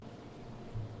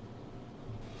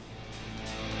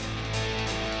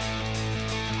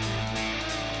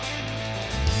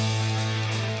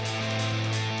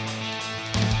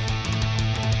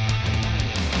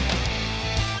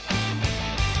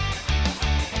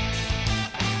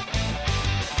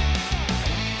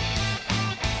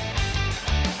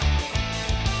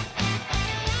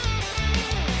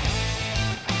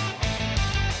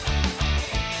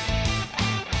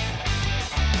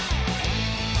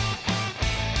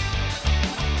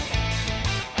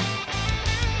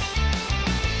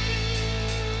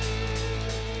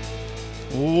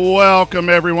Welcome,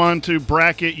 everyone, to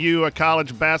Bracket U, a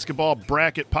college basketball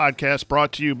bracket podcast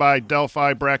brought to you by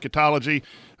Delphi Bracketology.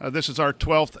 This is our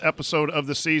 12th episode of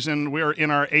the season. We are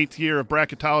in our 8th year of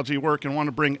bracketology work and want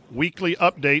to bring weekly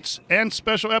updates and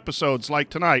special episodes like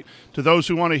tonight to those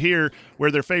who want to hear where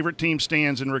their favorite team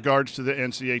stands in regards to the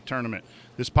NCAA tournament.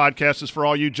 This podcast is for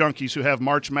all you junkies who have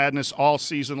March Madness all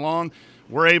season long.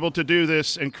 We're able to do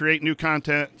this and create new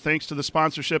content thanks to the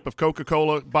sponsorship of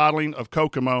Coca-Cola Bottling of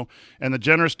Kokomo and the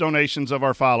generous donations of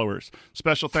our followers.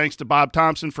 Special thanks to Bob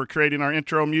Thompson for creating our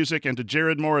intro music and to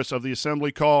Jared Morris of the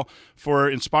Assembly Call for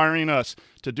inspiring us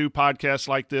to do podcasts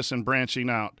like this and branching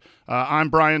out. I'm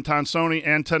Brian Tonsoni,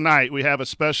 and tonight we have a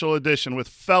special edition with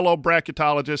fellow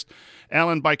bracketologists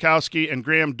Alan Bykowski and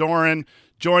Graham Doran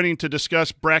joining to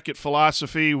discuss bracket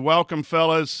philosophy. Welcome,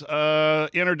 fellas.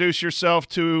 Introduce yourself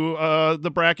to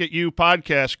the Bracket U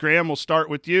podcast. Graham, we'll start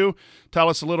with you. Tell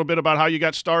us a little bit about how you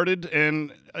got started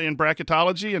in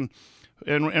bracketology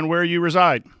and where you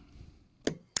reside.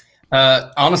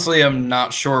 Honestly, I'm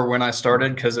not sure when I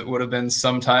started because it would have been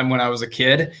sometime when I was a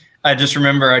kid. I just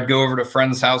remember I'd go over to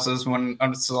friends' houses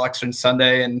on Selection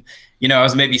Sunday, and I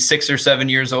was maybe 6 or 7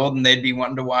 years old, and they'd be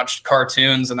wanting to watch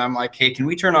cartoons, and I'm like, "Hey, can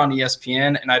we turn on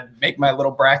ESPN?" And I'd make my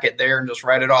little bracket there and just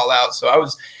write it all out. So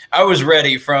I was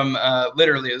ready from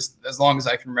literally as long as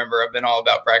I can remember. I've been all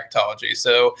about bracketology.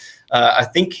 So I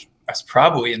think I was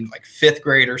probably in like 5th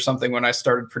grade or something when I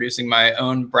started producing my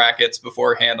own brackets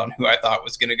beforehand on who I thought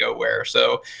was going to go where.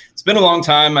 So it's been a long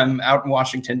time. I'm out in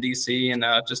Washington, D.C., and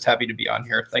just happy to be on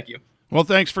here. Thank you. Well,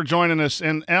 thanks for joining us.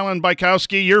 And Alan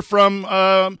Bykowski, you're from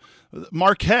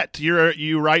Marquette.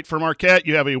 You write for Marquette.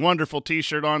 You have a wonderful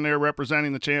T-shirt on there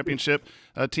representing the championship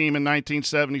team in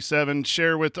 1977.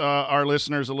 Share with our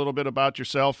listeners a little bit about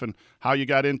yourself and how you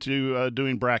got into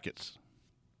doing brackets.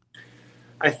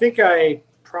 I think I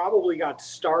probably got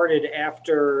started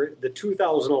after the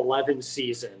 2011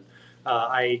 season.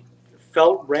 I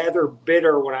felt rather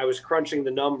bitter when I was crunching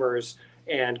the numbers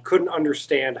and couldn't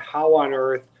understand how on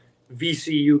earth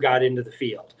VCU got into the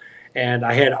field. And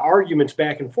I had arguments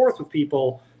back and forth with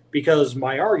people because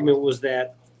my argument was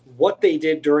that what they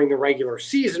did during the regular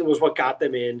season was what got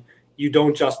them in. You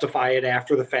don't justify it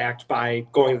after the fact by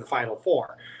going to the Final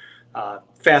Four.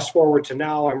 Fast forward to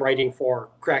now, I'm writing for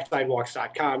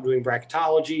cracksidewalks.com doing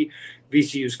bracketology.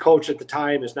 VCU's coach at the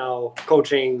time is now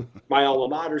coaching my alma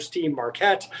mater's team,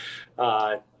 Marquette.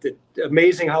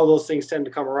 Amazing how those things tend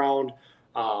to come around.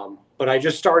 But I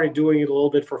just started doing it a little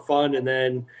bit for fun and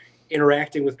then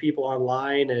interacting with people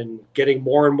online and getting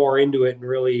more and more into it and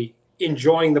really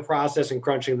enjoying the process and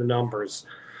crunching the numbers.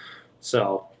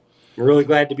 So I'm really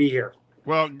glad to be here.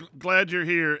 Well, glad you're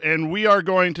here, and we are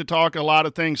going to talk a lot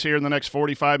of things here in the next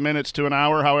 45 minutes to an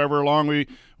hour, however long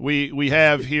we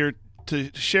have here to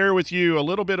share with you a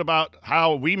little bit about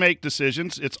how we make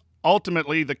decisions. It's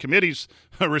ultimately the committee's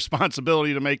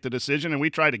responsibility to make the decision, and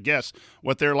we try to guess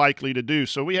what they're likely to do.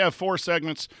 So we have 4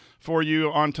 segments for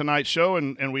you on tonight's show,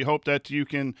 and we hope that you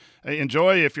can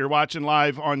enjoy. If you're watching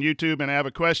live on YouTube and have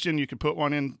a question, you can put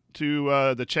one into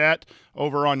the chat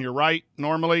over on your right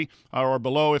normally, or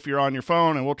below if you're on your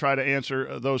phone, and we'll try to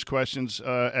answer those questions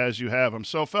as you have them.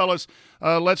 So, fellas,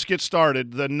 let's get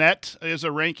started. The NET is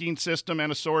a ranking system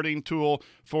and a sorting tool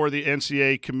for the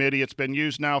NCAA committee. It's been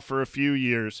used now for a few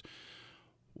years.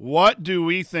 What do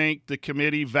we think the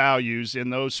committee values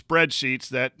in those spreadsheets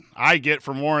that I get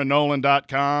from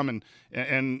WarrenNolan.com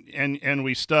and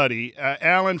we study?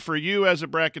 Alan, for you as a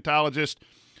bracketologist,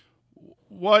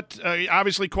 what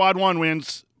obviously Quad 1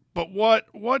 wins, but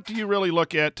what do you really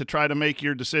look at to try to make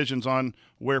your decisions on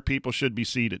where people should be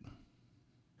seated?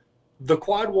 The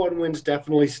Quad 1 wins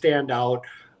definitely stand out.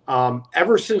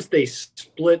 Ever since they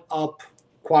split up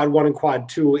Quad 1 and Quad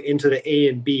 2 into the A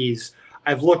and Bs,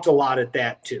 I've looked a lot at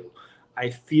that too. I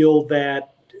feel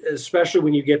that, especially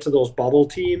when you get to those bubble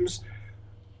teams,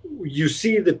 you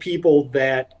see the people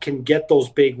that can get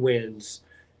those big wins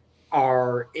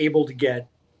are able to get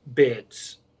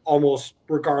bids almost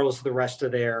regardless of the rest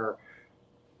of their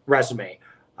resume.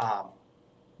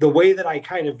 The way that I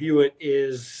kind of view it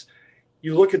is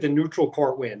you look at the neutral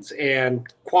court wins, and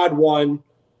Quad 1,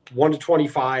 1 to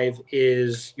 25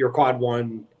 is your Quad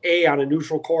 1A on a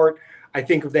neutral court. I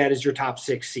think of that as your top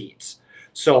 6 seeds.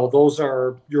 So those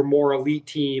are your more elite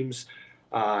teams.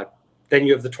 Then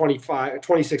you have the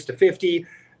 26 to 50.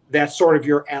 That's sort of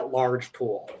your at-large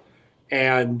pool.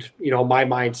 And, my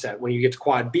mindset, when you get to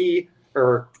Quad B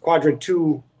or Quadrant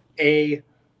 2A,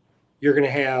 you're going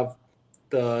to have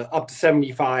the up to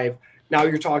 75. Now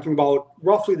you're talking about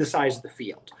roughly the size of the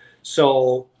field.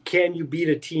 So can you beat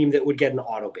a team that would get an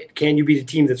auto bid? Can you beat a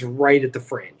team that's right at the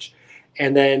fringe?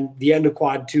 And then the end of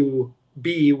Quad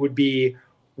 2B would be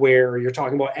where you're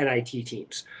talking about NIT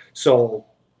teams. So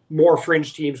more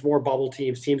fringe teams, more bubble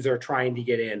teams, teams that are trying to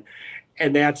get in.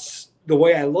 And that's the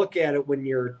way I look at it when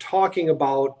you're talking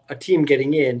about a team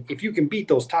getting in. If you can beat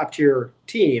those top tier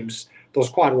teams, those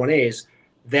quad 1As,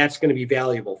 that's going to be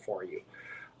valuable for you.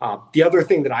 The other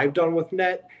thing that I've done with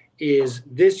net is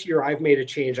this year I've made a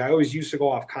change. I always used to go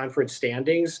off conference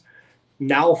standings.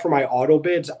 Now for my auto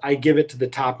bids, I give it to the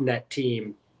top net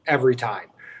team every time,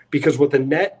 because what the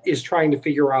net is trying to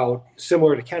figure out,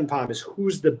 similar to KenPom, is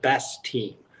who's the best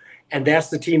team. And that's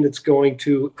the team that's going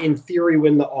to, in theory,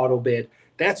 win the auto bid.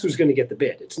 That's who's going to get the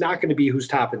bid. It's not going to be who's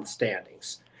top in the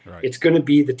standings. Right. It's going to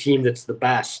be the team that's the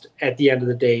best at the end of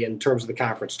the day in terms of the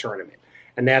conference tournament.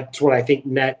 And that's what I think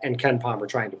net and KenPom are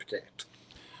trying to predict.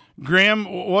 Graham,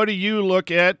 what do you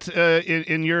look at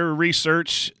in your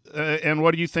research, and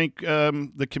what do you think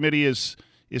the committee is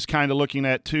kind of looking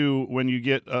at too when you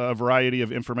get a variety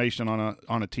of information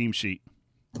on a team sheet?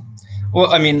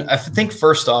 Well, I mean, I think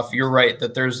first off, you're right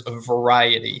that there's a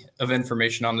variety of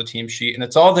information on the team sheet, and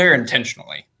it's all there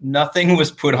intentionally. Nothing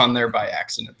was put on there by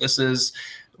accident. This is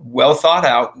well thought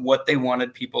out what they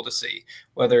wanted people to see,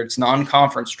 whether it's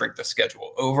non-conference strength of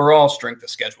schedule, overall strength of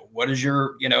schedule. What is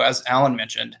your, as Alan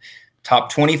mentioned,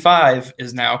 top 25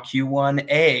 is now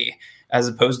Q1A as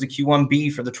opposed to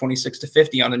Q1B for the 26 to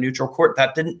 50 on a neutral court.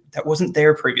 That wasn't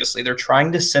there previously. They're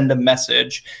trying to send a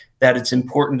message that it's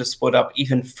important to split up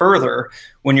even further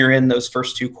when you're in those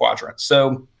first two quadrants.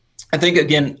 So I think,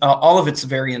 again, all of it's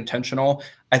very intentional.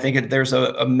 I think there's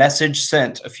a message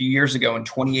sent a few years ago in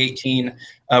 2018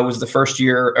 was the first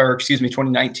year, or excuse me,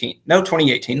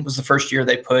 2018 was the first year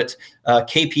they put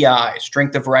KPI,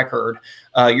 strength of record,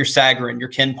 your Sagarin, your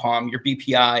KenPom, your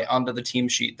BPI onto the team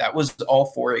sheet. That was all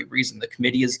for a reason. The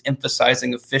committee is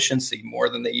emphasizing efficiency more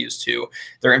than they used to.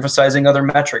 They're emphasizing other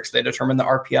metrics. They determined the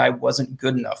RPI wasn't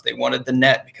good enough. They wanted the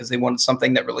net because they wanted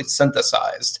something that really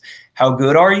synthesized how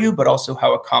good are you, but also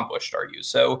how accomplished are you.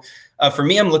 So for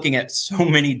me, I'm looking at so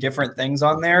many different things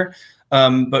on there.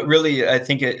 But really, I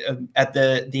think at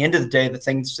the end of the day, the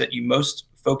things that you most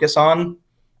focus on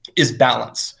is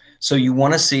balance. So you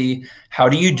want to see, how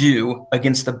do you do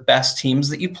against the best teams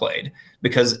that you played,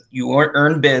 because you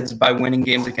earn bids by winning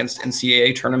games against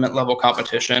NCAA tournament level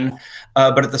competition.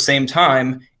 But at the same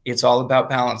time, it's all about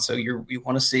balance. So you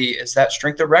want to see, is that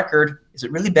strength of record, is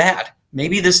it really bad?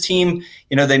 Maybe this team,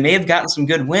 they may have gotten some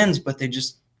good wins, but they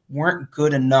just weren't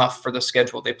good enough for the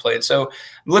schedule they played. So I'm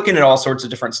looking at all sorts of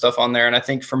different stuff on there. And I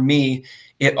think for me,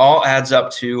 it all adds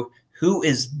up to, who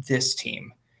is this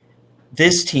team?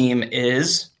 This team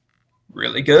is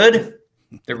really good.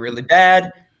 They're really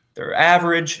bad. They're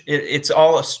average. It's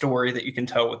all a story that you can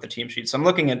tell with the team sheet. So I'm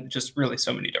looking at just really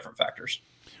so many different factors.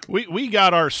 We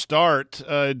got our start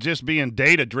just being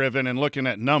data-driven and looking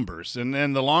at numbers. And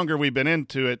then the longer we've been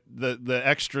into it, the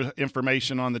extra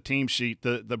information on the team sheet,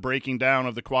 the breaking down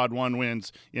of the Quad 1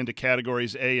 wins into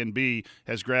categories A and B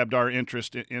has grabbed our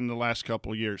interest in the last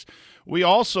couple of years. We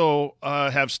also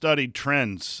have studied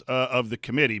trends of the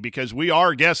committee, because we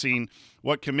are guessing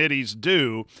what committees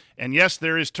do. And yes,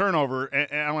 there is turnover.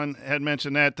 Alan had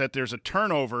mentioned that there's a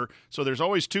turnover. So there's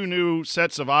always two new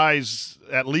sets of eyes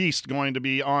at least going to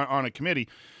be on a committee.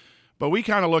 But we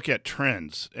kind of look at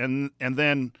trends. And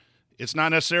then it's not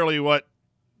necessarily what,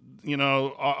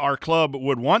 our club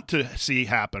would want to see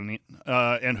happening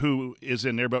and who is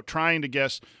in there, but trying to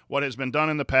guess what has been done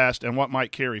in the past and what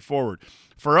might carry forward.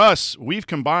 For us, we've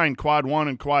combined Quad 1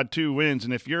 and Quad 2 wins.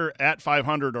 And if you're at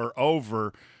 500 or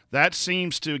over, that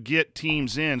seems to get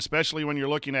teams in, especially when you're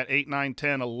looking at 8, 9,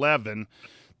 10, 11.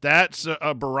 That's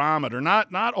a barometer.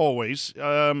 Not always.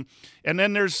 And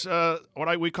then there's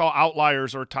what we call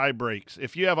outliers or tie breaks.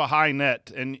 If you have a high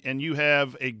net and you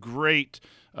have a great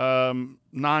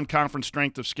non-conference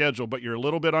strength of schedule, but you're a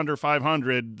little bit under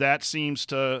 500, that seems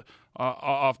to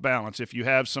off balance. If you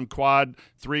have some quad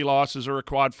 3 losses or a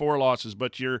quad 4 losses,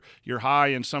 but you're high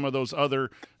in some of those other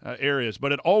areas.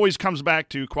 But it always comes back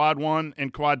to Quad 1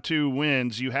 and Quad 2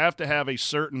 wins. You have to have a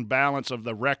certain balance of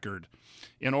the record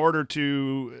in order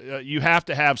to you have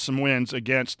to have some wins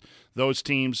against those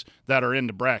teams that are in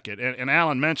the bracket. And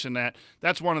Alan mentioned that.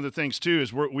 That's one of the things, too,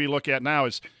 is we look at now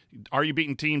is, are you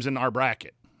beating teams in our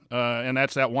bracket? And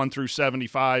that's that 1 through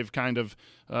 75 kind of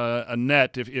a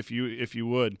net, if you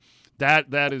would.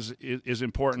 That is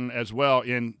important as well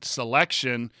in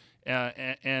selection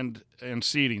and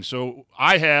seeding. So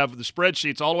I have the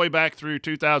spreadsheets all the way back through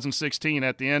 2016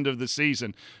 at the end of the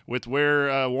season with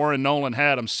where Warren Nolan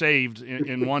had them saved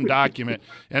in one document,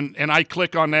 and I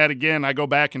click on that again. I go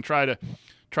back and try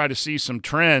to see some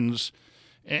trends,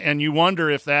 and you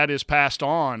wonder if that is passed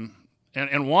on.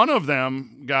 And one of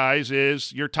them, guys,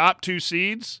 is your top 2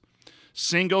 seeds.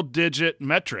 single-digit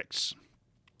metrics.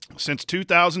 Since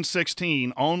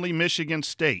 2016, only Michigan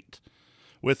State,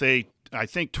 with I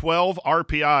think 12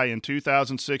 RPI in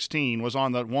 2016, was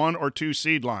on the 1 or 2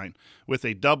 seed line with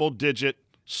a double-digit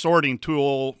sorting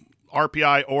tool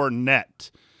RPI or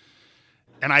net.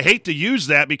 And I hate to use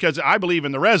that because I believe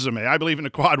in the resume. I believe in the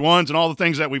quad ones and all the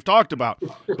things that we've talked about.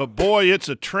 But, boy, it's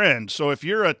a trend. So if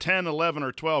you're a 10, 11,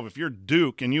 or 12, if you're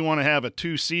Duke and you want to have a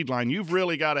 2 seed line, you've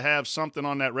really got to have something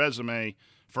on that resume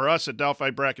for us at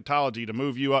Delphi Bracketology to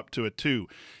move you up to a 2.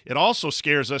 It also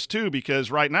scares us, too,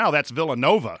 because right now that's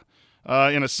Villanova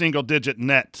in a single-digit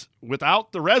net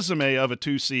without the resume of a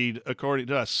 2 seed, according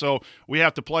to us. So we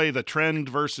have to play the trend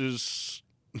versus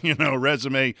 –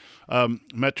 resume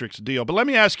metrics deal. But let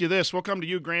me ask you this. We'll come to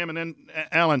you, Graham, and then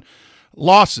Alan.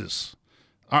 Losses.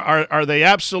 Are they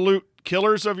absolute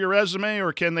killers of your resume,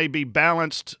 or can they be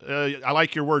balanced? I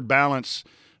like your word balance.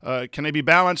 Can they be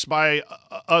balanced by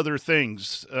other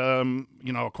things? A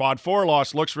quad 4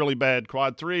 loss looks really bad.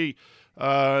 Quad 3,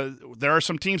 there are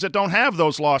some teams that don't have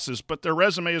those losses, but their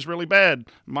resume is really bad.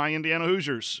 My Indiana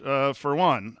Hoosiers, for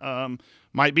one,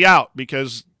 might be out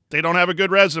because they don't have a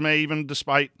good resume, even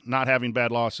despite not having bad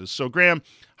losses. So, Graham,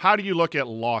 how do you look at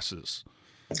losses?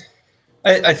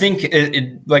 I think,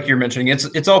 like you're mentioning,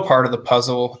 it's all part of the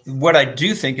puzzle. What I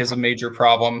do think is a major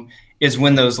problem is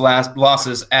when those last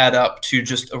losses add up to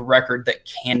just a record that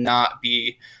cannot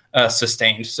be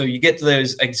sustained. So you get to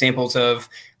those examples of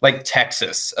like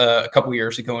Texas a couple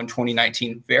years ago in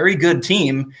 2019, very good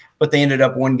team, but they ended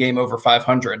up 1 game over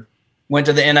 500. Went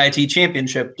to the NIT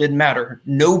championship, didn't matter.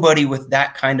 Nobody with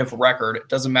that kind of record, it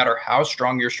doesn't matter how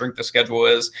strong your strength of schedule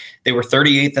is. They were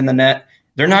 38th in the net.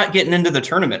 They're not getting into the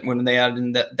tournament when they add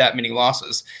in that many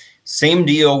losses. Same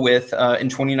deal with in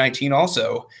 2019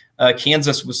 also.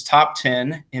 Kansas was top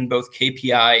 10 in both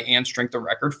KPI and strength of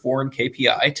record, 4 in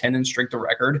KPI, 10 in strength of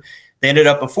record. They ended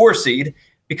up a 4 seed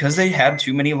because they had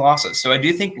too many losses. So I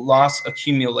do think loss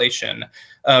accumulation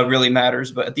really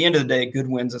matters. But at the end of the day, good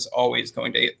wins is always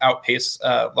going to outpace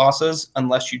losses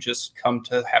unless you just come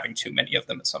to having too many of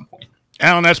them at some point.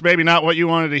 Alan, that's maybe not what you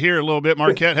wanted to hear a little bit.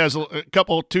 Marquette has a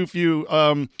couple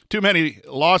too many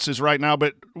losses right now,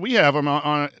 but we have them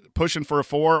on pushing for a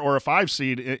 4 or a 5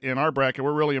 seed in our bracket.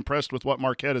 We're really impressed with what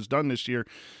Marquette has done this year.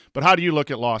 But how do you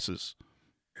look at losses?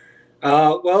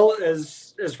 Well,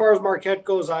 as far as Marquette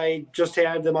goes, I just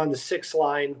had them on the 6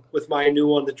 line with my new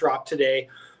one that dropped today.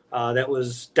 That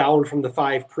was down from the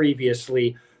 5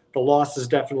 previously. The loss is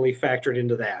definitely factored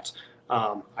into that.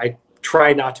 I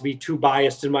try not to be too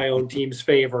biased in my own team's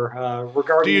favor.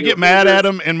 Regarding, do you get mad at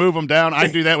them and move them down? I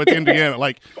do that with Indiana.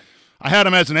 Like, I had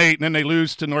them as an 8, and then they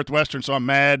lose to Northwestern, so I'm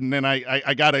mad. And then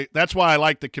I got to. That's why I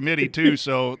like the committee too,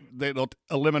 so they'll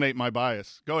eliminate my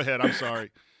bias. Go ahead. I'm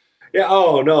sorry. Yeah.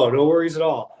 Oh, no worries at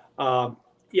all.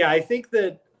 I think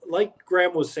that, like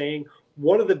Graham was saying,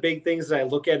 one of the big things that I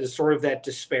look at is sort of that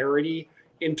disparity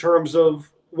in terms of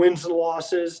wins and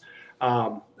losses.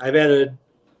 I've had a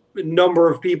number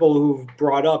of people who've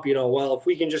brought up, well, if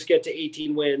we can just get to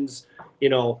 18 wins,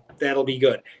 that'll be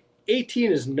good.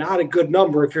 18 is not a good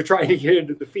number if you're trying to get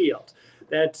into the field.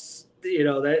 That's,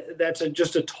 that's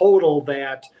just a total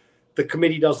that the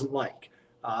committee doesn't like.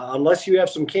 Unless you have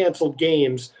some canceled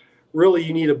games, really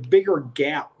you need a bigger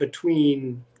gap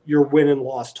between your win and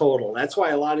loss total. That's why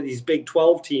a lot of these Big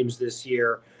 12 teams this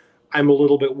year, I'm a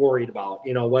little bit worried about,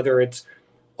 whether it's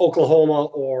Oklahoma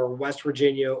or West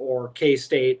Virginia or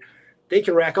K-State. They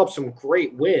can rack up some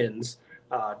great wins.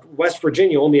 West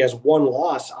Virginia only has 1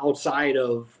 loss outside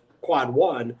of quad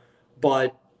 1,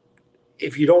 but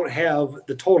if you don't have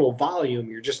the total volume,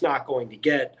 you're just not going to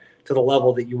get to the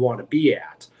level that you want to be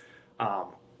at.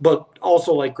 But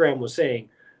also, like Graham was saying,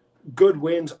 good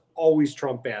wins always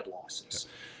trump bad losses.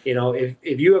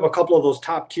 If you have a couple of those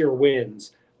top tier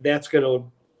wins, that's going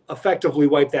to effectively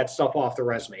wipe that stuff off the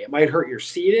resume. It might hurt your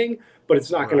seeding, but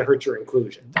it's not going to hurt your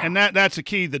inclusion. And that's a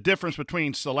key, the difference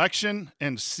between selection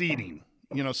and seeding.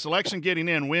 Selection getting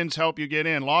in, wins help you get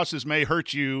in. Losses may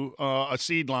hurt you a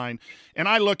seed line. And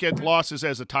I look at losses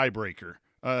as a tiebreaker.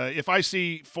 If I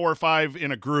see 4 or 5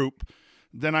 in a group,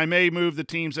 then I may move the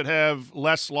teams that have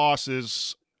less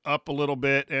losses up a little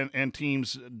bit and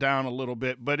teams down a little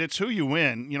bit, but it's who you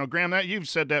win. Graham, you've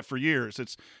said that for years.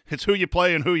 It's who you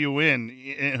play and who you win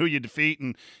and who you defeat,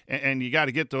 and you got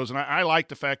to get those. And I like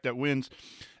the fact that wins,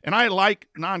 and I like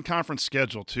non-conference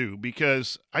schedule too,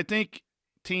 because I think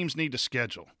teams need to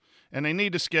schedule. And they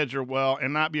need to schedule well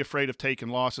and not be afraid of taking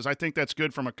losses. I think that's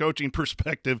good from a coaching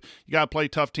perspective. You got to play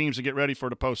tough teams to get ready for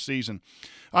the postseason.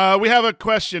 We have a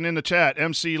question in the chat.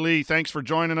 MC Lee, thanks for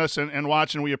joining us and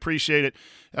watching. We appreciate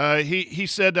it. He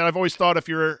said that I've always thought if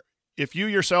you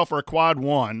yourself are a quad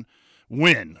 1,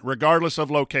 win, regardless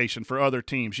of location for other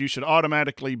teams, you should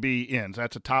automatically be in.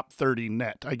 That's a top 30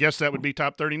 net. I guess that would be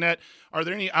top 30 net. Are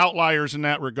there any outliers in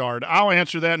that regard? I'll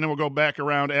answer that, and then we'll go back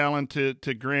around, Alan, to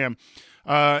Graham.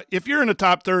 If you're in the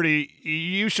top 30,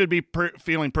 you should be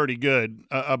feeling pretty good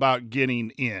about getting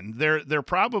in. They're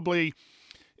probably –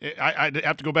 I'd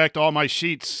have to go back to all my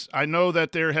sheets. I know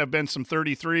that there have been some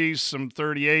 33s, some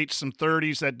 38s, some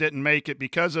 30s that didn't make it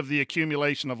because of the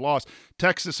accumulation of loss.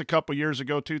 Texas a couple years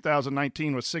ago,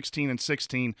 2019, was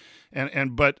 16-16,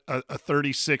 but a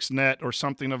 36 net or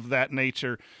something of that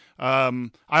nature. I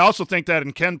also think that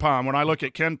in KenPom, when I look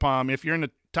at KenPom, if you're in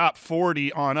the top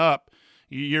 40 on up,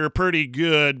 you're pretty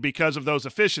good because of those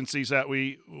efficiencies that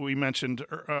we mentioned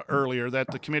earlier, that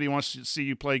the committee wants to see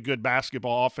you play good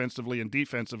basketball offensively and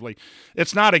defensively.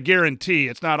 It's not a guarantee.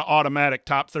 It's not an automatic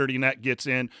top 30 net gets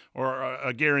in or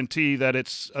a guarantee that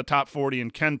it's a top 40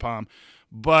 in KenPom.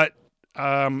 But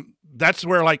that's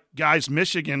where, like, guys,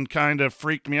 Michigan kind of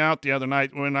freaked me out the other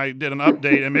night when I did an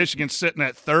update, and Michigan's sitting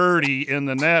at 30 in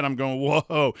the net. I'm going,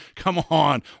 whoa, come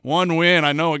on. One win,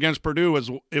 I know, against Purdue,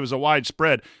 it was a wide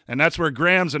spread. And that's where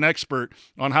Graham's an expert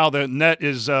on how the net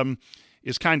is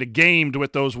kind of gamed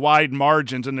with those wide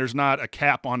margins, and there's not a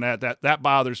cap on that. That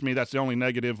bothers me. That's the only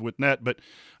negative with net. But,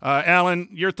 Alan,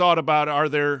 your thought about, are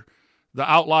there the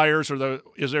outliers, or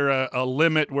is there a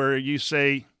limit where you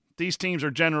say these teams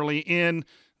are generally in,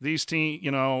 these teams,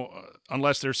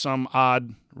 unless there's some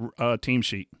odd team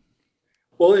sheet?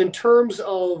 Well, in terms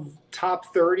of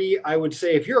top 30, I would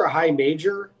say if you're a high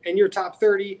major and you're top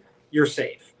 30, you're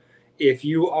safe. If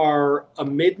you are a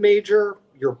mid-major,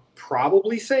 you're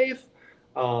probably safe.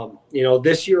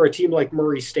 This year, a team like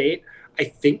Murray State, I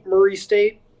think Murray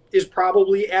State is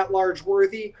probably at-large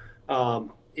worthy.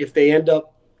 If they end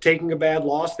up taking a bad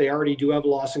loss, they already do have a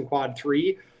loss in quad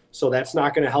 3. So that's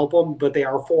not going to help them, but they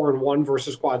are 4-1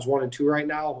 versus quads 1 and 2 right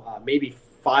now. Maybe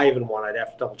 5-1. I'd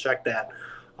have to double check that.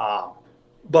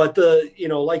 But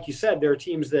like you said, there are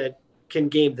teams that can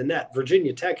game the net.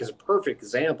 Virginia Tech is a perfect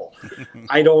example.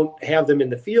 I don't have them in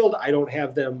the field. I don't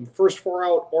have them first 4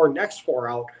 out or next 4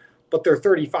 out, but they're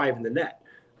 35 in the net.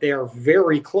 They are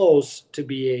very close to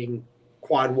being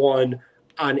quad 1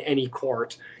 on any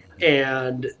court,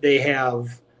 and they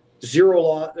have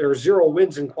zero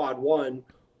wins in quad 1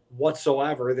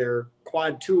 whatsoever. Their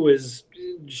quad 2 is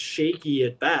shaky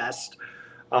at best.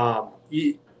 I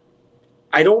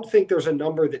don't think there's a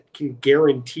number that can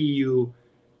guarantee you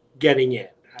getting in.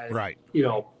 Right.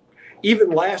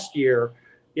 Even last year,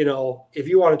 if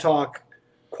you want to talk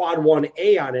quad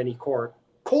 1A on any court,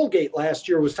 Colgate last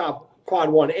year was top quad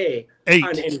 1A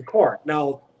on any court.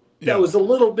 Now, that was a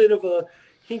little bit of a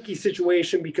hinky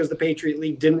situation because the Patriot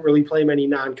League didn't really play many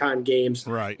non-con games.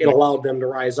 Right. It allowed them to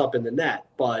rise up in the net,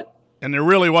 and there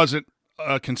really wasn't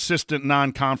a consistent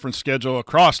non-conference schedule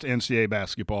across NCAA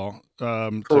basketball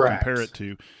to compare it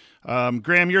to.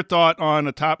 Graham, your thought on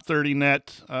a top 30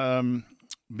 net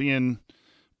being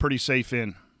pretty safe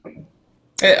in?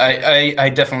 I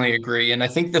definitely agree. And I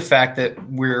think the fact that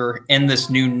we're in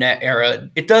this new net era,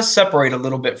 it does separate a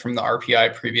little bit from the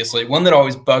RPI previously. One that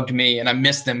always bugged me, and I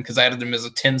missed them because I had them as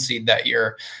a 10 seed that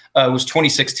year, was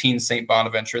 2016 St.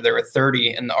 Bonaventure. They were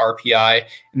 30 in the RPI,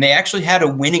 and they actually had a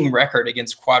winning record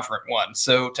against Quadrant 1.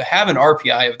 So to have an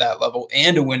RPI of that level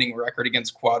and a winning record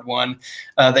against Quad 1,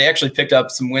 they actually picked up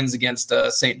some wins against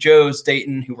St. Joe's,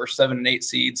 Dayton, who were 7 and 8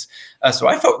 seeds. So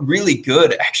I felt really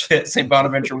good, actually, that St.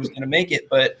 Bonaventure was going to make it.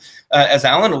 But as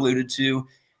Alan alluded to,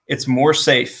 it's more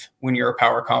safe when you're a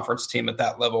power conference team at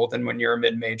that level than when you're a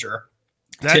mid-major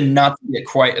to not get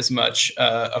quite as much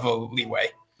of a leeway.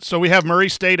 So we have Murray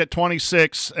State at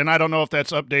 26, and I don't know if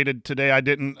that's updated today. I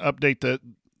didn't update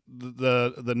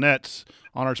the nets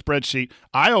on our spreadsheet.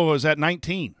 Iowa is at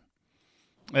 19.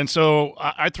 And so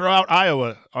I throw out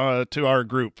Iowa to our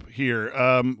group here.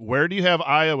 Where do you have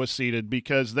Iowa seated?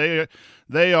 Because they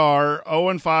are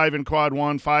 0-5 in quad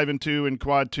 1, 5-2 in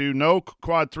quad 2, no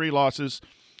quad 3 losses,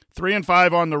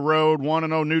 3-5 on the road,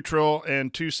 1-0 neutral,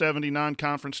 and 270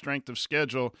 non-conference strength of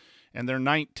schedule, and they're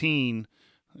 19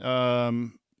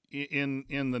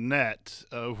 in the net.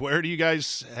 Where do you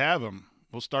guys have them?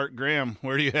 We'll start Graham.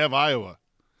 Where do you have Iowa?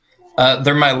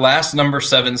 They're my last number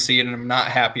 7 seed, and I'm not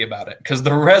happy about it because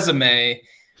the resume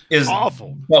is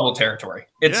awful. Bubble territory.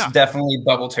 It's definitely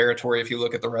bubble territory if you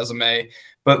look at the resume.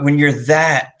 But when you're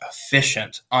that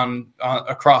efficient on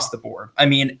across the board, I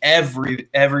mean,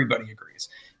 everybody agrees.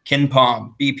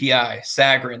 KenPom, BPI,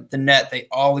 Sagarin, the net, they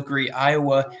all agree.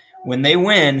 Iowa, when they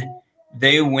win,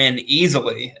 they win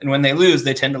easily. And when they lose,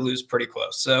 they tend to lose pretty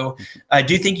close. So I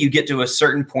do think you get to a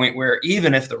certain point where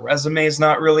even if the resume is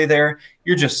not really there,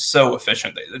 you're just so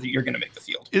efficient that you're going to make the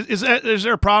field. Is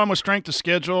there a problem with strength of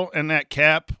schedule and that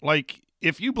cap? Like,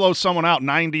 if you blow someone out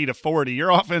 90-40, your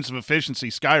offensive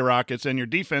efficiency skyrockets and your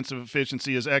defensive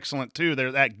efficiency is excellent too.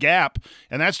 There's that gap,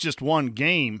 and that's just one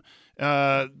game.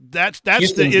 That's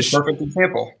the issue. Perfect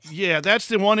example. Yeah, that's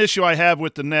the one issue I have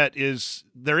with the net is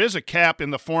there is a cap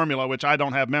in the formula, which I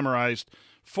don't have memorized,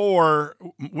 for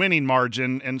winning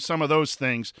margin and some of those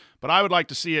things. But I would like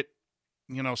to see it,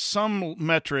 some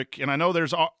metric. And I know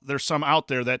there's some out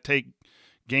there that take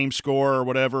game score or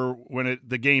whatever when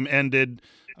the game ended.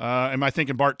 Am I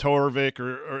thinking Bart Torvik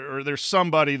or there's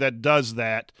somebody that does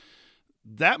that?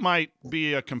 That might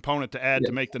be a component to add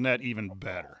to make the net even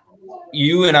better.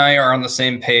 You and I are on the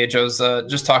same page. I was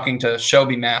just talking to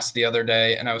Shelby Mass the other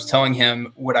day, and I was telling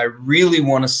him what I really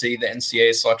want to see the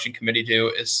NCAA selection committee do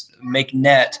is make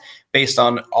net based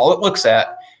on all it looks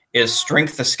at is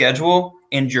strength of schedule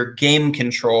and your game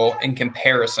control in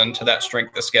comparison to that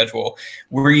strength of schedule.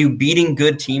 Were you beating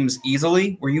good teams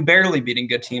easily? Were you barely beating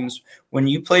good teams? When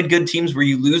you played good teams, were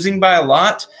you losing by a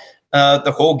lot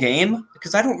the whole game?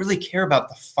 Because I don't really care about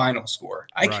the final score.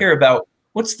 I care about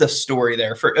what's the story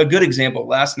there. For a good example,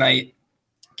 last night,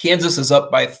 Kansas is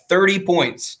up by 30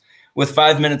 points with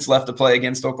 5 minutes left to play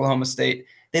against Oklahoma State.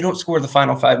 They don't score the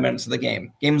final 5 minutes of the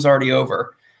game. Game's already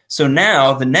over. So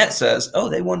now the net says,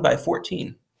 they won by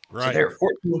 14. Right. So they're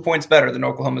 14 points better than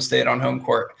Oklahoma State on home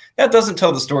court. That doesn't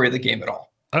tell the story of the game at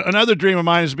all. Another dream of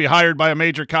mine is to be hired by a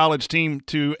major college team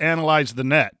to analyze the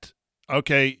net.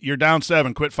 Okay, you're down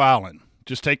 7, quit fouling.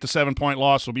 Just take the 7-point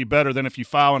loss. Will be better than if you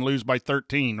foul and lose by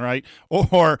 13, right?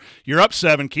 Or you're up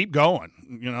 7, keep going.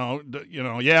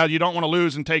 Yeah, you don't want to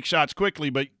lose and take shots quickly,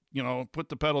 but put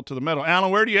the pedal to the metal.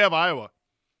 Alan, where do you have Iowa?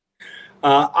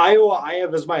 Iowa, I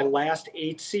have as my last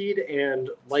 8 seed, and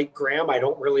like Graham, I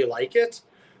don't really like it.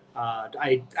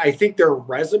 I think their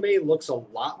resume looks a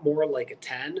lot more like a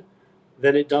 10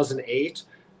 than it does an 8.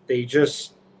 They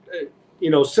just,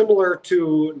 similar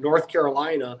to North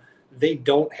Carolina, they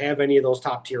don't have any of those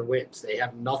top tier wins. They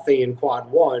have nothing in quad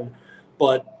 1,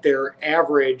 but their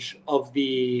average of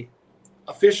the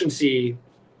efficiency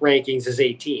rankings is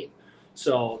 18.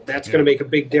 So that's going to make a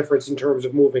big difference in terms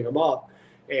of moving them up.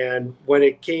 And when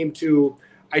it came to,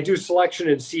 I do selection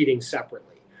and seeding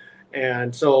separately.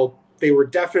 And so they were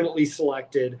definitely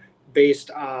selected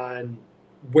based on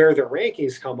where their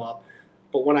rankings come up.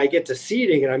 But when I get to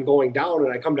seeding and I'm going down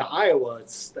and I come to Iowa,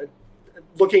 it's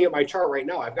looking at my chart right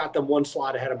now, I've got them 1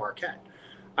 slot ahead of Marquette.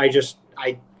 I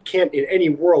can't in any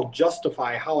world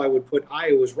justify how I would put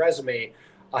Iowa's resume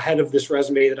ahead of this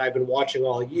resume that I've been watching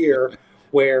all year,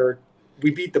 where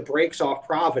we beat the brakes off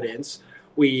Providence.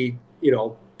 We,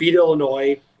 beat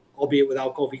Illinois, albeit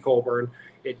without Kofi Cockburn,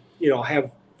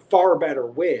 have far better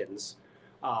wins.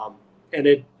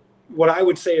 What I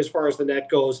would say as far as the net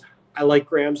goes, I like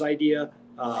Graham's idea.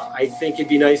 I think it'd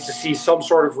be nice to see some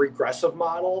sort of regressive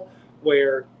model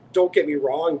where, don't get me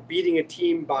wrong, beating a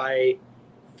team by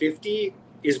 50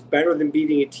 is better than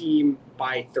beating a team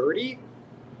by 30.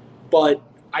 But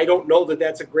I don't know that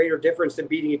that's a greater difference than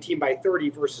beating a team by 30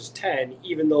 versus 10,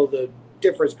 even though the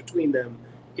difference between them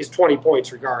is 20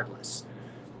 points regardless.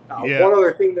 One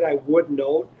other thing that I would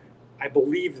note, I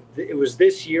believe it was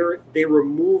this year, they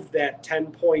removed that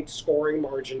 10-point scoring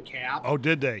margin cap. Oh,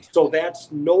 did they? So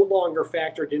that's no longer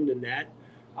factored into net.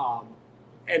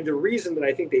 And the reason that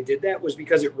I think they did that was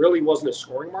because it really wasn't a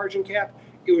scoring margin cap.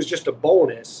 It was just a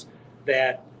bonus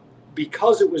that,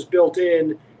 because it was built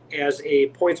in as a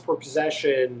points per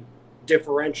possession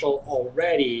differential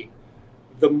already,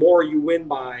 the more you win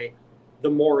by, the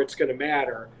more it's going to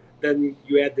matter. Then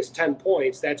you add this 10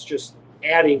 points, that's just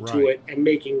adding to it and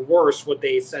making worse what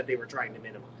they said they were trying to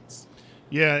minimize.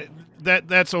 Yeah,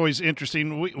 that's always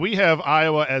interesting. We have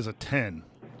Iowa as a 10.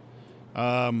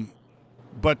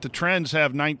 But the trends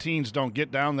have 19s don't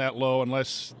get down that low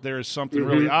unless there is something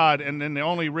really odd. And then the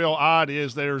only real odd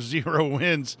is there's 0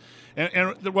 wins.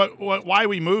 And why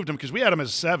we moved them, because we had them as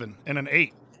a 7 and an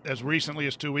 8 as recently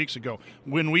as 2 weeks ago.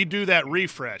 When we do that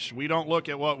refresh, we don't look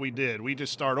at what we did. We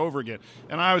just start over again.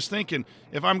 And I was thinking,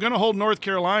 if I'm going to hold North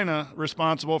Carolina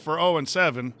responsible for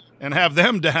 0-7 and have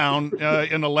them down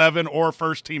in 11 or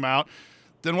first team out,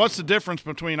 then what's the difference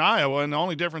between Iowa? And the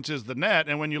only difference is the net.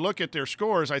 And when you look at their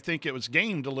scores, I think it was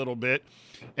gamed a little bit.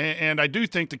 And I do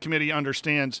think the committee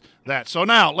understands that. So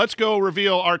now let's go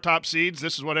reveal our top seeds.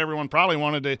 This is what everyone probably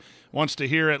wants to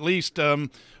hear at least.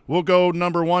 We'll go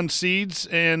number 1 seeds,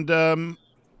 and then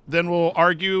we'll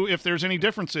argue if there's any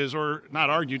differences, or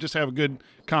not argue, just have a good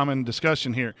common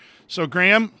discussion here. So,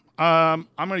 Graham, I'm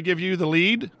going to give you the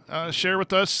lead. Share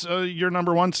with us your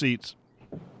number one seeds.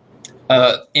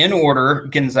 In order,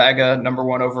 Gonzaga, number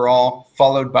one overall,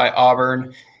 followed by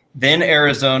Auburn, then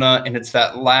Arizona, and it's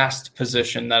that last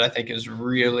position that I think is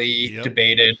really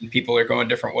debated, and people are going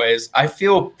different ways. I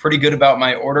feel pretty good about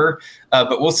my order,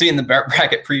 but we'll see in the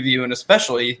bracket preview, and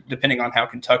especially depending on how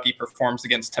Kentucky performs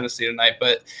against Tennessee tonight.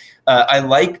 But I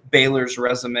like Baylor's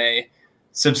resume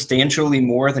substantially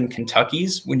more than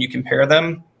Kentucky's when you compare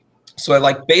them. So I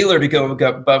like Baylor to go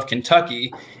above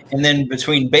Kentucky. And then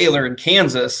between Baylor and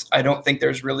Kansas, I don't think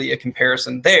there's really a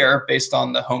comparison there based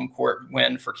on the home court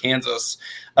win for Kansas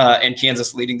and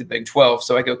Kansas leading the Big 12.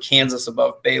 So I go Kansas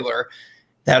above Baylor.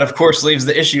 That, of course, leaves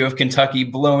the issue of Kentucky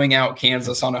blowing out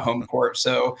Kansas on a home court.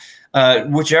 So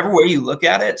whichever way you look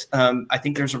at it, I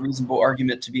think there's a reasonable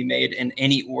argument to be made in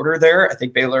any order there. I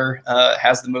think Baylor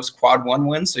has the most quad one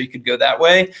wins, so you could go that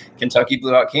way. Kentucky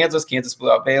blew out Kansas. Kansas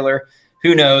blew out Baylor.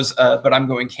 Who knows? But I'm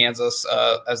going Kansas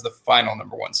as the final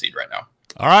number one seed right now.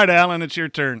 All right, Alan, it's your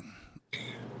turn.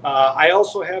 I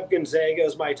also have Gonzaga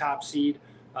as my top seed.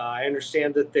 I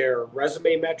understand that their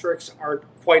resume metrics aren't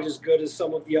quite as good as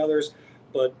some of the others,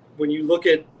 but when you look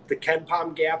at the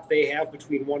KenPom gap they have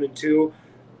between 1 and 2,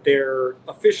 their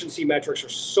efficiency metrics are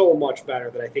so much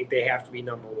better that I think they have to be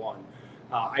number one.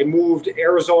 I moved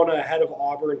Arizona ahead of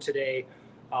Auburn today.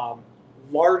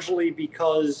 Largely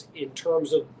because in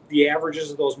terms of the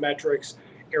averages of those metrics,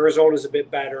 Arizona's a bit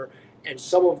better, and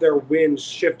some of their wins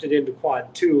shifted into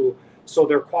quad 2, so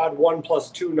their quad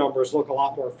 1+2 numbers look a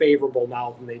lot more favorable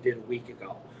now than they did a week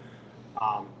ago.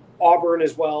 Auburn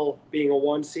as well being a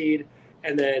 1 seed,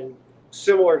 and then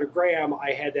similar to Graham,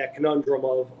 I had that conundrum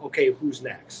of, okay, who's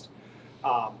next?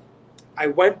 I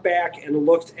went back and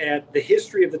looked at the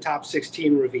history of the top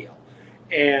 16 reveal.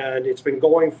 And it's been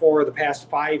going for the past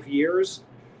 5 years.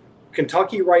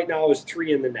 Kentucky right now is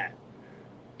 3 in the net.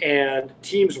 And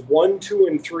teams 1, 2,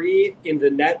 and 3 in the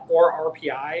net or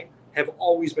RPI have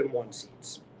always been 1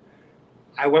 seeds.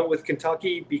 I went with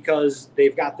Kentucky because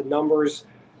they've got the numbers.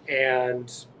 And,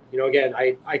 again,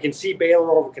 I can see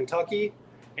Baylor over Kentucky,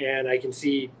 and I can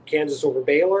see Kansas over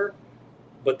Baylor.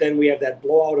 But then we have that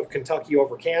blowout of Kentucky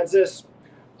over Kansas.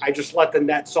 I just let the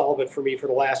net solve it for me for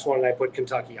the last one, and I put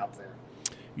Kentucky up there.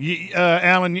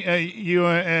 Alan, you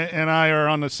and I are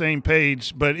on the same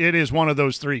page, but it is one of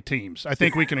those 3 teams. I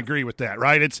think we can agree with that,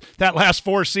 right? It's that last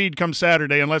 4 seed come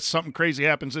Saturday, unless something crazy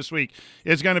happens this week.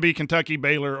 It's going to be Kentucky,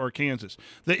 Baylor, or Kansas.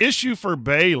 The issue for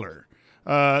Baylor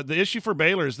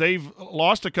is they've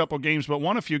lost a couple games, but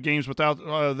won a few games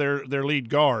without their lead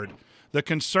guard. The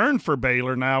concern for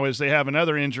Baylor now is they have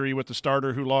another injury with the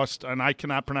starter who lost, and I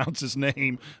cannot pronounce his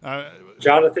name.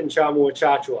 Jonathan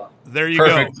Tchamwa. There you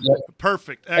Perfect. go.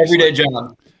 Perfect. Excellent. Everyday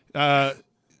John.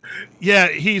 Yeah,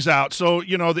 he's out. So,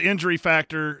 the injury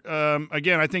factor,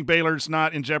 again, I think Baylor's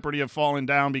not in jeopardy of falling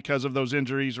down because of those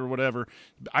injuries or whatever.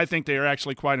 I think they are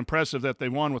actually quite impressive that they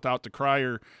won without the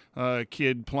Cryer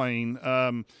kid playing.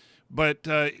 But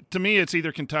to me, it's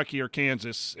either Kentucky or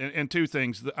Kansas. And 2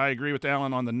 things. I agree with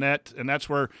Alan on the net, and that's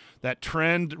where that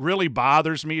trend really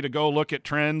bothers me to go look at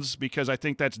trends because I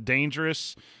think that's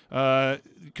dangerous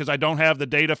because I don't have the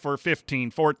data for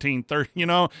 15, 14,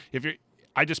 30.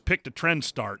 I just picked a trend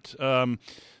start. So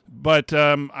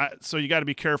you got to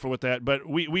be careful with that. But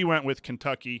we went with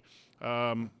Kentucky.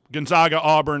 Gonzaga,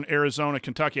 Auburn, Arizona,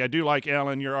 Kentucky. I do like,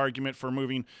 Alan, your argument for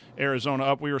moving Arizona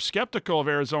up. We were skeptical of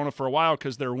Arizona for a while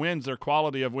because their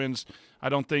quality of wins, I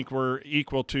don't think were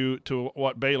equal to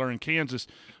what Baylor and Kansas.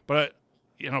 But,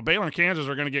 Baylor and Kansas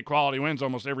are going to get quality wins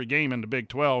almost every game in the Big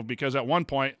 12 because at one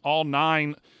point all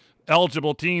 9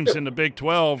 eligible teams in the Big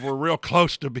 12 were real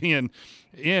close to being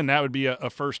in. That would be a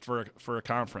first for a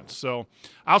conference. So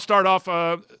I'll start off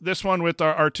this one with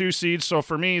our 2 seeds. So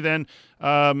for me then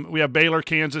we have Baylor,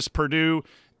 Kansas, Purdue,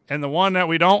 and the one that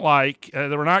we don't like, that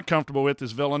we're not comfortable with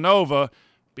is Villanova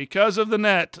because of the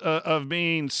net of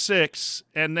being 6,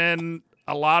 and then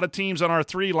a lot of teams on our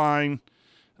 3 line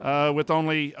with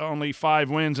only 5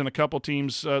 wins and a couple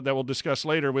teams that we'll discuss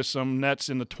later with some nets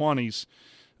in the 20s.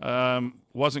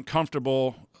 Wasn't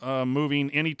comfortable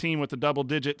moving any team with a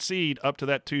double-digit seed up to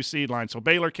that 2 seed line. So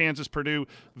Baylor, Kansas, Purdue,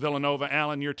 Villanova.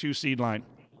 Alan, your 2 seed line.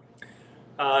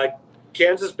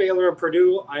 Kansas, Baylor, and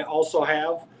Purdue. I also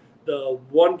have. The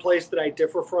one place that I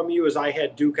differ from you is I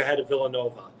had Duke ahead of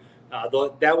Villanova.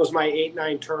 That was my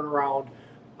 8-9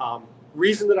 turnaround.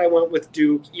 Reason that I went with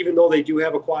Duke, even though they do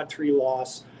have a quad 3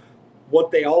 loss,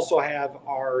 what they also have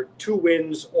are 2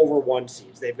 wins over 1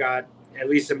 seeds. They've got, at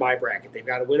least in my bracket, they've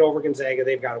got a win over Gonzaga.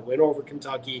 They've got a win over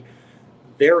Kentucky.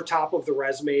 Their top of the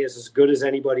resume is as good as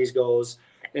anybody's goes.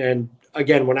 And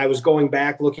again, when I was going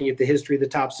back, looking at the history of the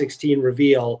top 16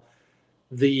 reveal,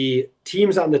 the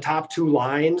teams on the top two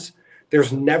lines,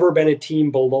 there's never been a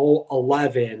team below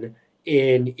 11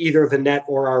 in either the net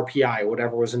or RPI,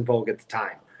 whatever was in vogue at the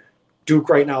time. Duke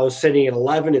right now is sitting at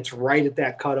 11. It's right at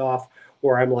that cutoff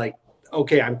where I'm like,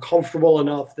 okay, I'm comfortable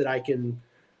enough that I can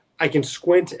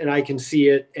squint and I can see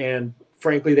it. And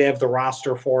frankly, they have the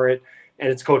roster for it. And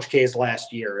it's Coach K's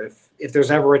last year. If there's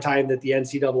ever a time that the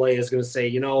NCAA is going to say,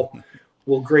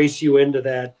 we'll grace you into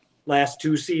that last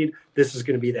 2 seed, this is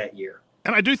going to be that year.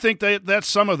 And I do think that's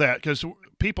some of that, because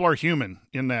people are human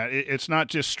in that. It's not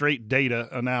just straight data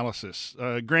analysis.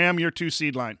 Graham, your 2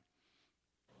 seed line.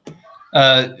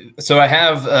 So I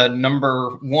have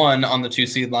number 1 on the 2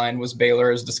 seed line was Baylor,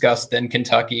 as discussed, then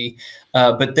Kentucky.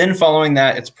 But then following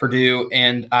that, it's Purdue.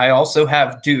 And I also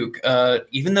have Duke,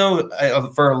 even though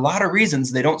for a lot of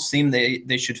reasons they don't seem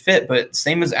they should fit. But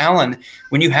same as Allen,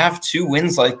 when you have 2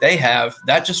 wins like they have,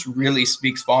 that just really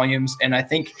speaks volumes. And I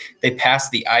think they passed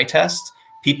the eye test.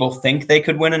 People think they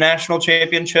could win a national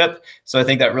championship. So I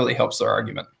think that really helps their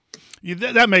argument.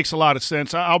 That makes a lot of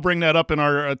sense. I'll bring that up in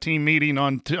our team meeting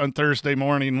on Thursday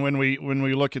morning when we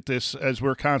look at this, as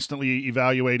we're constantly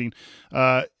evaluating.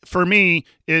 For me,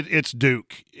 it's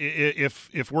Duke.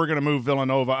 If we're going to move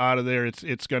Villanova out of there,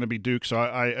 it's going to be Duke. So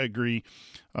I agree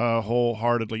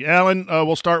wholeheartedly. Alan,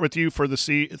 we'll start with you for the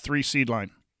 3 seed line.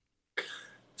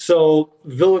 So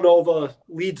Villanova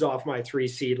leads off my 3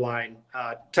 seed line.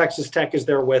 Texas Tech is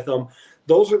there with them.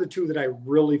 Those are the 2 that I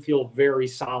really feel very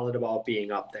solid about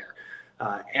being up there.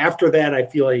 After that, I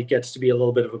feel like it gets to be a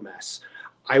little bit of a mess.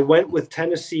 I went with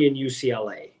Tennessee and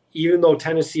UCLA. Even though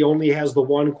Tennessee only has the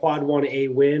 1 Quad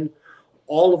 1A win,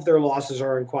 all of their losses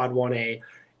are in Quad 1A,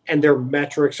 and their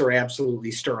metrics are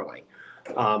absolutely sterling.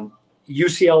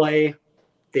 UCLA,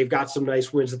 they've got some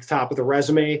nice wins at the top of the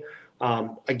resume.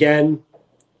 Again,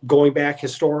 going back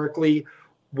historically,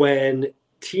 when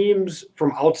teams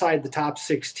from outside the top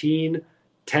 16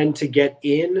 tend to get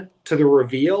in to the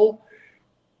reveal,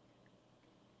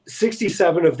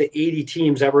 67 of the 80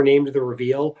 teams ever named to the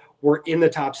reveal were in the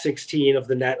top 16 of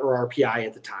the net or RPI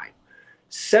at the time.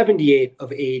 78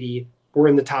 of 80 were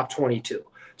in the top 22.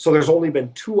 So there's only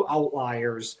been 2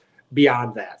 outliers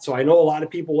beyond that. So I know a lot of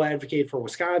people will advocate for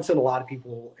Wisconsin. A lot of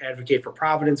people will advocate for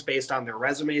Providence based on their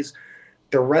resumes.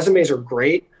 Their resumes are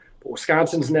great, but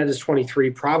Wisconsin's net is 23.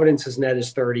 Providence's net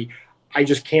is 30. I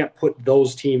just can't put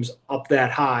those teams up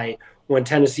that high when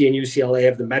Tennessee and UCLA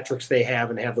have the metrics they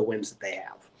have and have the wins that they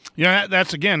have. Yeah,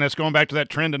 that's going back to that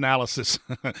trend analysis,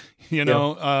 and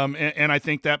I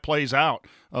think that plays out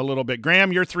a little bit.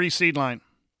 Graham, your 3 seed line.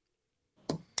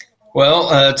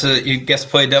 Well, to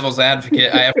play devil's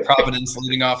advocate, I have Providence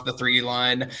leading off the 3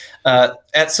 line.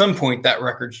 At some point, that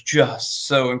record's just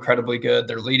so incredibly good.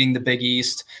 They're leading the Big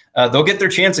East. They'll get their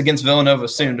chance against Villanova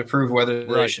soon to prove whether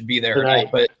they should be there or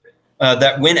not. But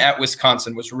that win at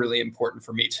Wisconsin was really important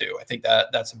for me too. I think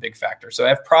that's a big factor. So I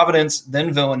have Providence,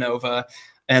 then Villanova.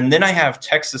 And then I have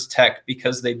Texas Tech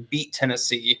because they beat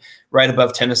Tennessee right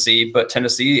above Tennessee, but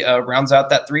Tennessee rounds out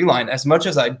that 3 line. As much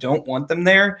as I don't want them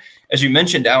there, as you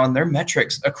mentioned, Alan, their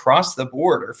metrics across the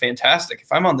board are fantastic.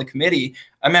 If I'm on the committee,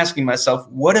 I'm asking myself,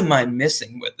 what am I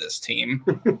missing with this team?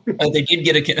 They did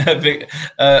get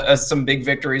some big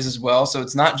victories as well, so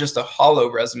it's not just a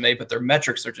hollow resume, but their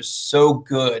metrics are just so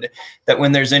good that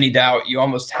when there's any doubt, you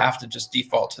almost have to just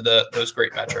default to those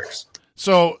great metrics.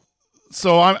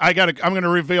 So I'm going to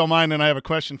reveal mine, and I have a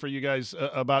question for you guys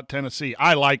about Tennessee.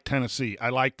 I like Tennessee. I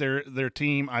like their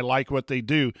team. I like what they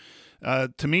do.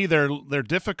 To me, they're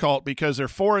difficult because they're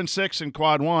 4-6 in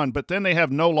Quad 1, but then they have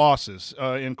no losses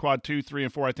in Quad 2, 3,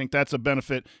 and 4. I think that's a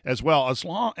benefit as well,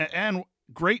 and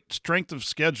great strength of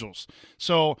schedules.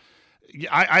 So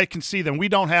I can see them. We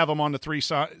don't have them on the 3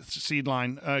 seed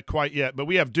line quite yet, but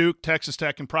we have Duke, Texas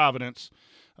Tech, and Providence.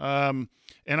 And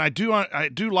I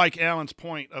do like Alan's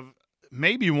point of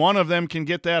maybe one of them can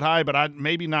get that high, but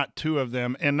maybe not 2 of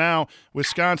them. And now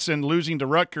Wisconsin losing to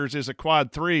Rutgers is a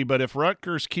Quad 3, but if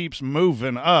Rutgers keeps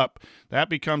moving up, that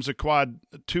becomes a Quad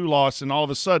 2 loss, and all of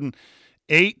a sudden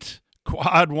 8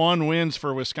 Quad 1 wins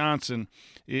for Wisconsin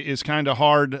is kind of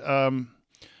hard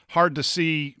to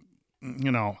see.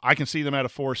 I can see them at a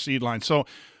 4 seed line. So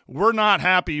we're not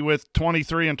happy with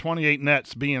 23 and 28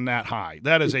 nets being that high.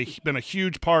 That has been a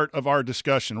huge part of our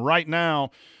discussion. Right now,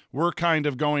 we're kind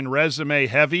of going resume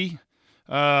heavy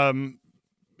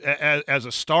as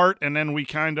a start, and then we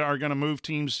kind of are going to move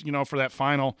teams, for that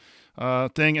final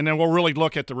thing, and then we'll really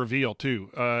look at the reveal too.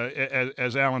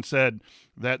 As Alan said,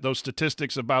 that those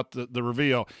statistics about the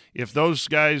reveal. If those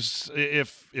guys,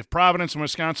 if Providence and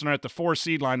Wisconsin are at the 4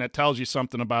 seed line, that tells you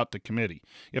something about the committee.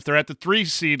 If they're at the 3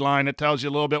 seed line, it tells you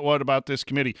a little bit what about this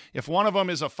committee. If one of them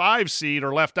is a 5 seed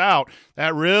or left out,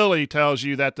 that really tells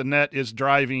you that the net is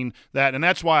driving that, and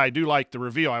that's why I do like the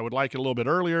reveal. I would like it a little bit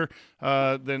earlier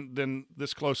than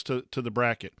this close to the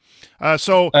bracket.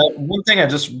 One thing I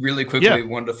just really quickly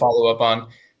wanted to follow up on: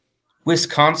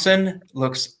 Wisconsin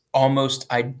looks almost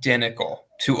identical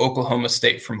to Oklahoma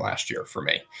State from last year for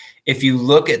me. If you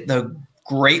look at the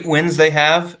great wins they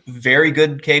have, very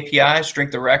good KPI,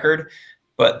 strength of record,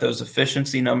 but those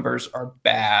efficiency numbers are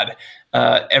bad.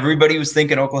 Everybody was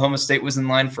thinking Oklahoma State was in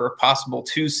line for a possible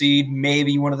 2 seed,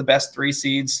 maybe one of the best 3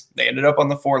 seeds. They ended up on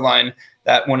the 4 line.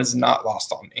 That one is not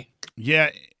lost on me. Yeah,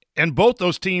 and both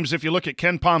those teams, if you look at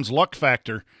Ken Palm's luck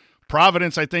factor,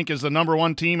 Providence, I think, is the number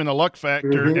 1 team in the luck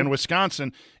factor in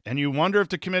Wisconsin, and you wonder if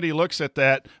the committee looks at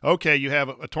that. Okay, you have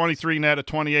a 23 net, a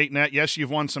 28 net. Yes,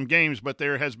 you've won some games, but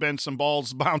there has been some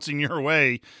balls bouncing your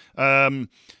way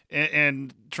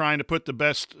and trying to put the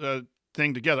best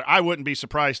thing together. I wouldn't be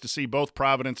surprised to see both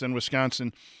Providence and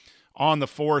Wisconsin on the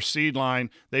 4 seed line.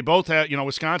 They both have,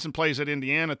 Wisconsin plays at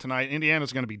Indiana tonight.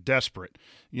 Indiana's going to be desperate.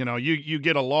 You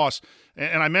get a loss.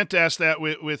 And I meant to ask that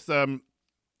with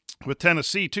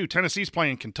Tennessee too. Tennessee's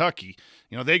playing Kentucky.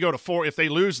 They go to 4. If they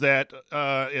lose that,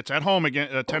 it's at home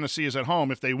again. Tennessee is at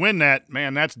home. If they win that,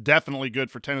 man, that's definitely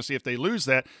good for Tennessee. If they lose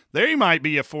that, they might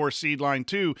be a 4 seed line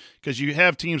too, because you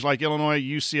have teams like Illinois,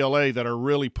 UCLA that are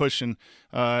really pushing.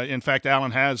 In fact,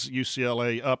 Allen has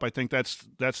UCLA up. I think that's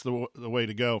the way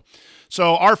to go.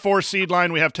 So our 4 seed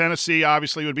line, we have Tennessee.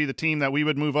 Obviously, would be the team that we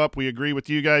would move up. We agree with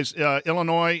you guys.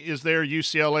 Illinois is there,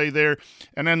 UCLA there,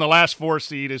 and then the last 4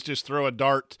 seed is just throw a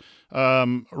dart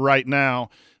right now.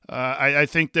 I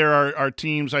think there are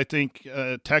teams. I think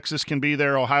Texas can be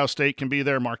there. Ohio State can be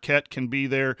there. Marquette can be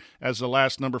there as the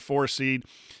last number 4 seed.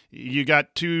 You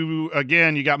got you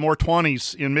got more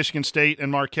 20s in Michigan State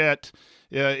and Marquette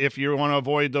if you want to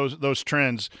avoid those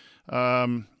trends.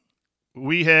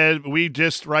 We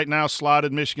just right now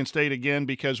slotted Michigan State again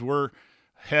because we're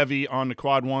heavy on the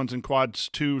quad 1s and quad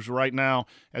 2s right now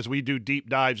as we do deep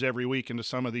dives every week into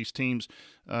some of these teams.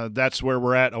 That's where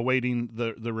we're at, awaiting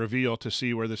the reveal to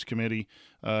see where this committee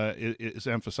is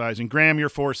emphasizing. Graham, your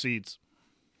 4 seeds.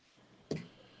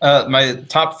 My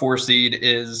top 4 seed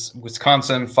is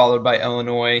Wisconsin, followed by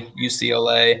Illinois,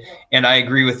 UCLA, and I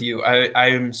agree with you. I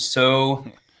am so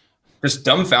just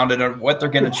dumbfounded on what they're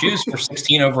going to choose for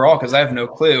 16 overall because I have no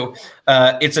clue.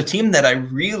 It's a team that I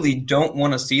really don't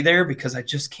want to see there because I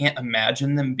just can't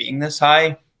imagine them being this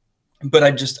high. But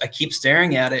I keep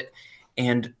staring at it,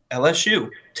 and LSU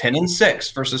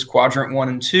 10-6 versus quadrant 1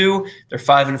 and 2. They're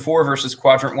 5-4 versus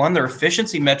quadrant 1. Their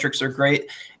efficiency metrics are great,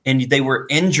 and they were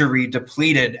injury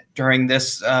depleted during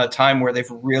this time where they've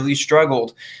really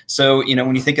struggled. So,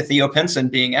 when you think of Theo Pinson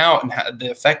being out and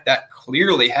the effect that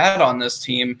clearly had on this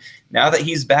team, now that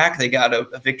he's back, they got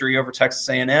a victory over Texas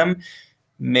A&M.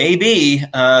 Maybe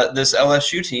this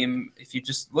LSU team, if you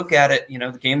just look at it,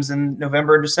 the games in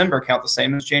November and December count the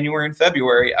same as January and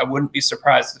February. I wouldn't be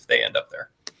surprised if they end up there.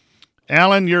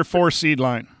 Alan, your 4 seed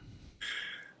line.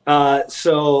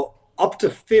 So up to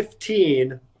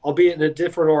 15, albeit in a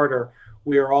different order,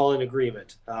 we are all in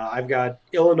agreement. I've got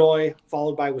Illinois,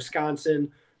 followed by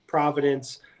Wisconsin,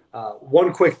 Providence.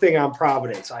 One quick thing on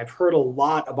Providence. I've heard a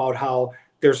lot about how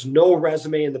there's no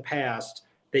resume in the past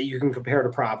that you can compare to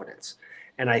Providence.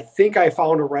 And I think I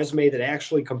found a resume that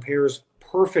actually compares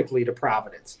perfectly to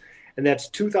Providence, and that's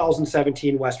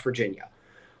 2017 West Virginia.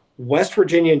 West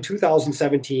Virginia in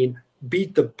 2017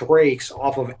 beat the brakes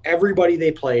off of everybody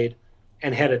they played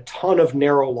and had a ton of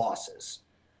narrow losses,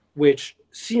 which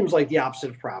seems like the opposite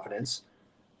of Providence.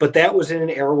 But that was in an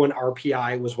era when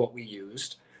RPI was what we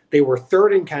used. They were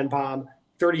 3rd in KenPom,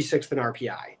 36th in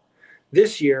RPI.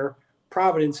 This year,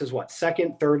 Providence is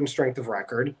second, 3rd in strength of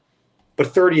record, but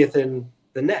 30th in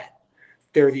the net.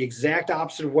 They're the exact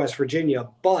opposite of West Virginia,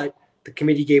 but the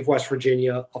committee gave West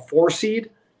Virginia a 4 seed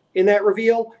in that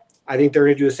reveal. I think they're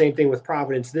going to do the same thing with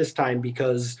Providence this time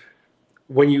because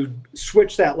when you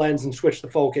switch that lens and switch the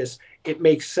focus, it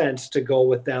makes sense to go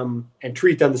with them and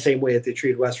treat them the same way that they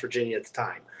treated West Virginia at the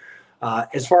time.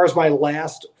 As far as my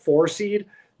last 4 seed,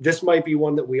 this might be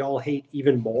one that we all hate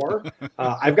even more.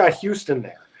 I've got Houston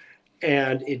there,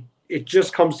 and it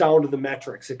just comes down to the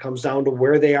metrics. It comes down to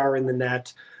where they are in the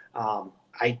net.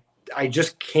 I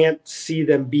just can't see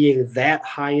them being that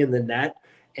high in the net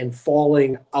and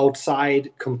falling outside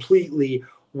completely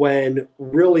when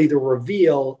really the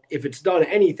reveal, if it's done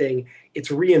anything,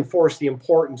 it's reinforced the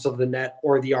importance of the net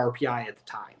or the RPI at the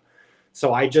time.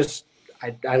 So I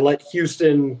let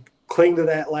Houston cling to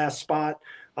that last spot.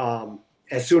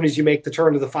 As soon as you make the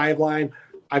turn to the 5 line,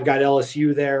 I've got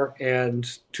LSU there, and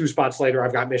 2 spots later,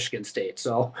 I've got Michigan State.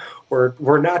 So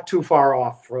we're not too far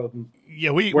off from.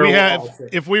 Yeah, we have.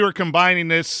 If we were combining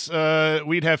this,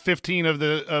 we'd have 15 of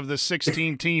the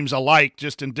 16 teams alike,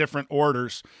 just in different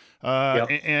orders.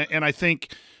 And I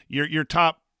think your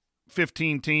top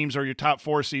 15 teams or your top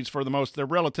 4 seeds, for the most, they're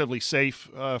relatively safe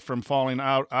from falling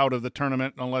out of the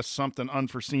tournament unless something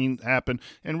unforeseen happened.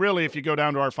 And really, if you go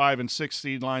down to our 5 and 6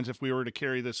 seed lines, if we were to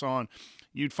carry this on,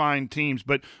 you'd find teams.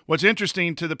 But what's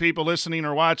interesting to the people listening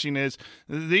or watching is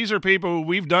these are people who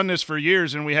we've done this for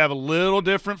years, and we have a little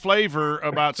different flavor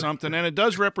about something. And it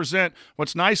does represent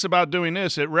what's nice about doing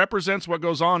this. It represents what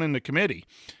goes on in the committee,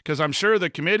 because I'm sure the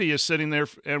committee is sitting there,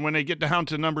 and when they get down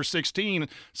to number 16,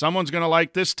 someone's going to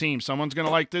like this team, someone's going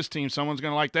to like this team, someone's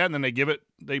going to like that, and then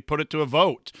they put it to a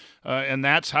vote. And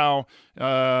that's how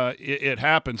it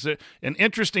happens. An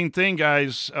interesting thing,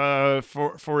 guys,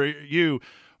 for you,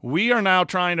 we are now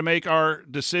trying to make our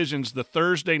decisions the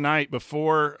Thursday night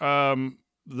before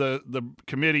the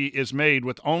committee is made,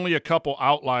 with only a couple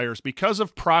outliers because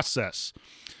of process.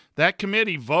 That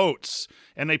committee votes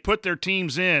and they put their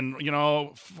teams in,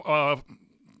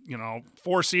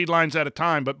 4 seed lines at a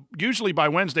time. But usually by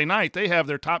Wednesday night, they have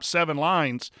their top 7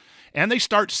 lines and they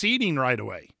start seeding right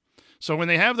away. So when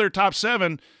they have their top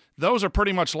 7, those are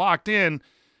pretty much locked in.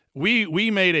 We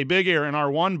made a big error in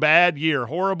our one bad year,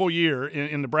 horrible year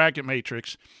in the bracket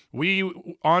matrix.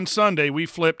 On Sunday, we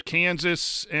flipped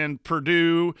Kansas and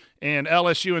Purdue and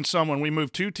LSU and someone. We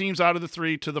moved 2 teams out of the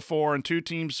 3 to the 4 and 2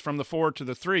 teams from the 4 to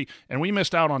the 3, and we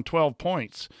missed out on 12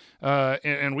 points.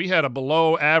 And we had a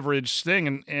below average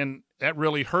thing, and that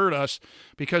really hurt us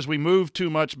because we moved too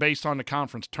much based on the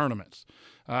conference tournaments.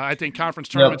 I think conference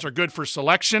tournaments are good for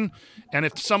selection, and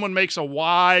if someone makes a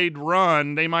wide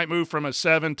run, they might move from a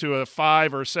 7 to a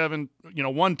 5 or 7.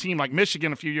 One team like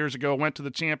Michigan a few years ago went to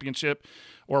the championship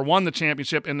or won the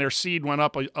championship, and their seed went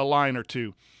up a line or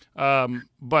 2.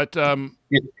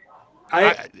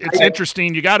 It's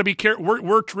interesting. You got to be careful.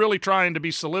 We're really trying to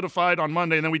be solidified on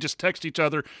Monday, and then we just text each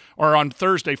other, or on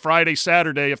Thursday, Friday,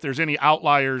 Saturday, if there's any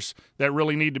outliers that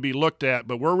really need to be looked at.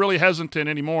 But we're really hesitant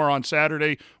anymore on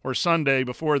Saturday or Sunday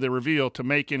before the reveal to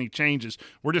make any changes.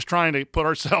 We're just trying to put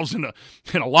ourselves in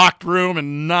a locked room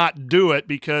and not do it,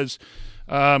 because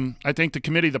I think the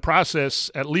committee, the process,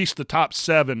 at least the top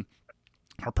 7,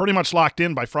 are pretty much locked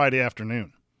in by Friday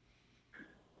afternoon.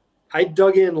 I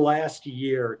dug in last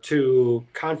year to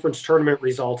conference tournament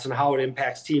results and how it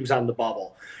impacts teams on the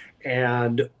bubble.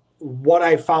 And what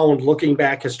I found looking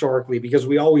back historically, because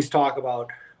we always talk about,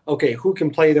 okay, who can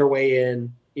play their way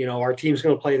in, our team's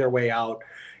going to play their way out.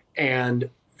 And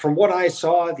from what I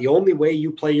saw, the only way you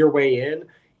play your way in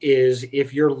is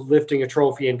if you're lifting a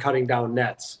trophy and cutting down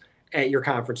nets at your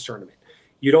conference tournament.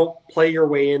 You don't play your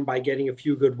way in by getting a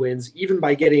few good wins, even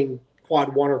by getting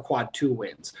quad 1 or quad 2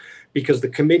 wins, because the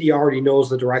committee already knows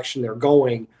the direction they're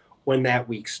going when that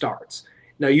week starts.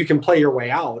 Now, you can play your way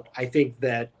out. I think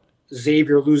that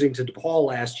Xavier losing to DePaul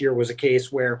last year was a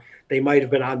case where they might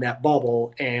have been on that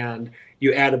bubble, and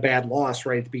you add a bad loss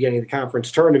right at the beginning of the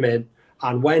conference tournament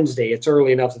on Wednesday. It's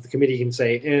early enough that the committee can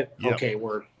say, okay,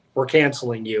 we're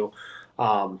canceling you.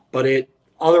 But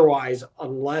otherwise,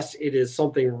 unless it is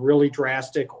something really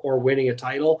drastic or winning a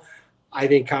title, I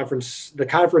think the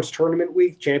conference tournament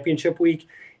week, championship week,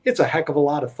 it's a heck of a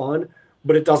lot of fun,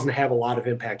 but it doesn't have a lot of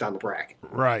impact on the bracket.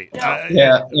 Right.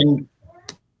 And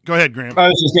go ahead, Graham. I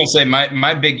was just going to say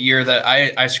my big year that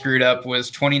I screwed up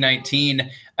was 2019.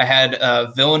 I had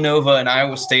Villanova and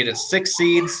Iowa State as 6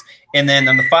 seeds, and then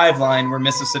on the 5 line were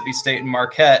Mississippi State and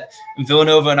Marquette. And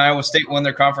Villanova and Iowa State won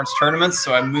their conference tournaments,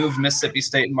 so I moved Mississippi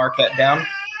State and Marquette down.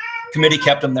 Committee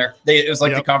kept them there. It was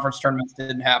like the conference tournament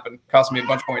didn't happen. Cost me a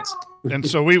bunch of points. And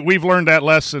so we've learned that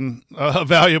lesson, a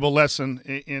valuable lesson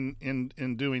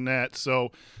in doing that.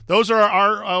 So those are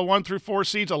our 1 through 4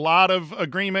 seeds. A lot of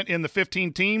agreement in the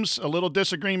 15 teams, a little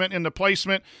disagreement in the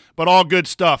placement, but all good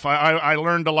stuff. I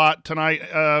learned a lot tonight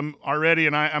already,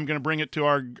 and I'm going to bring it to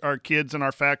our kids and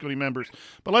our faculty members.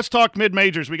 But let's talk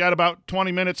mid-majors. We got about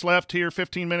 20 minutes left here,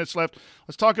 15 minutes left.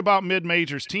 Let's talk about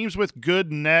mid-majors, teams with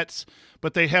good nets,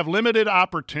 but they have limited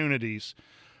opportunities.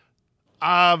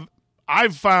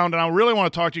 I've found, and I really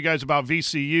want to talk to you guys about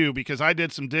VCU because I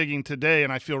did some digging today,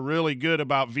 and I feel really good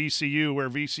about VCU, where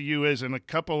VCU is. And a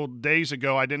couple days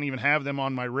ago, I didn't even have them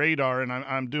on my radar, and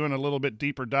I'm doing a little bit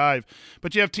deeper dive.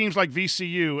 But you have teams like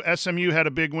VCU. SMU had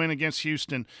a big win against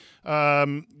Houston. What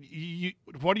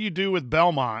do you do with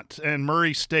Belmont and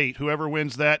Murray State? Whoever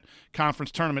wins that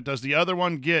conference tournament, does the other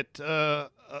one get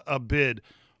a bid?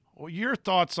 Well, your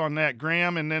thoughts on that,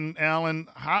 Graham, and then Alan,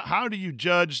 how do you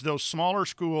judge those smaller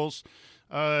schools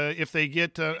if they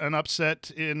get an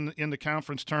upset in the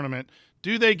conference tournament?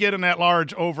 Do they get an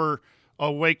at-large over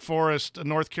Wake Forest,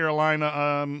 North Carolina,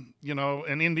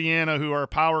 and Indiana, who are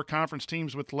power conference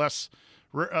teams with less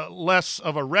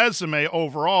of a resume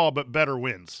overall, but better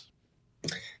wins?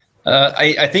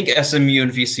 I think SMU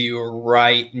and VCU are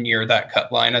right near that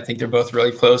cut line. I think they're both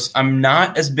really close. I'm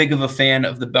not as big of a fan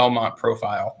of the Belmont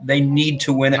profile. They need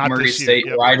to win at Murray State,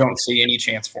 or I don't see any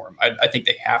chance for them. I think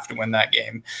they have to win that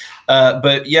game.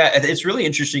 But yeah, it's really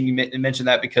interesting you mentioned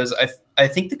that, because I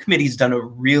think the committee's done a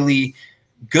really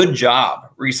good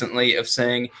job recently of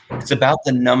saying it's about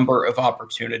the number of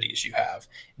opportunities you have.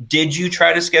 Did you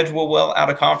try to schedule well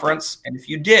out of conference? And if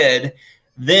you did,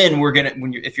 then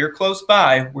if you're close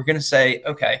by, we're going to say,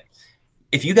 okay,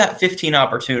 if you got 15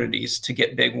 opportunities to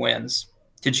get big wins,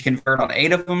 did you convert on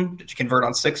 8 of them? Did you convert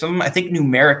on 6 of them? I think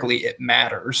numerically it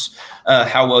matters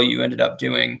how well you ended up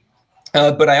doing.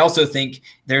 But I also think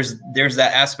there's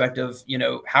that aspect of,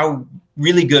 how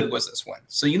really good was this win?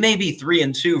 So you may be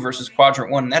 3-2 versus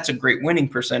quadrant 1, and that's a great winning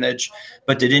percentage.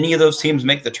 But did any of those teams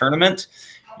make the tournament?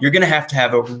 You're going to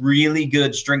have a really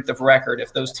good strength of record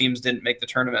if those teams didn't make the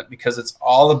tournament, because it's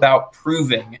all about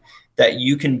proving that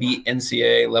you can beat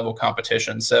NCAA level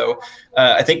competition. So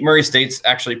I think Murray State's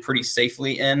actually pretty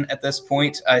safely in at this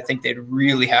point. I think they'd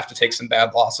really have to take some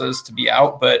bad losses to be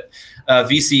out. But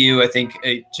VCU, I think,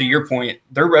 to your point,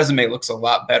 their resume looks a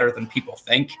lot better than people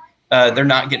think. They're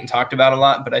not getting talked about a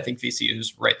lot, but I think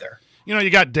VCU's right there. You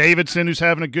got Davidson, who's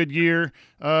having a good year.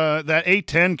 That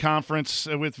A-10 conference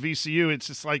with VCU, it's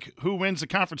just like who wins the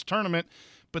conference tournament,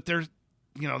 but there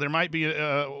might be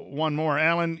one more.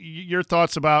 Alan, your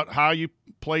thoughts about how you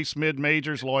place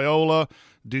mid-majors? Loyola,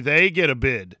 do they get a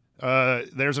bid?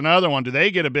 There's another one. Do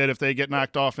they get a bid if they get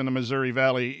knocked off in the Missouri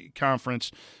Valley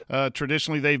Conference?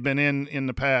 Traditionally, they've been in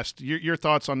the past. Your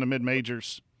thoughts on the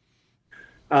mid-majors?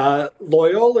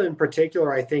 Loyola in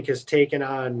particular, I think, has taken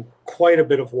on quite a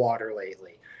bit of water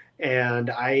lately. And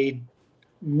I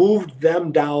moved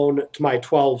them down to my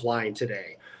 12 line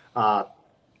today.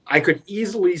 I could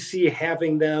easily see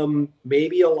having them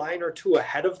maybe a line or two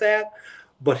ahead of that.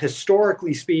 But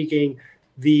historically speaking,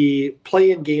 the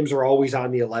play-in games are always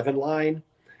on the 11 line.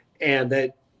 And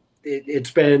that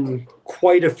it's been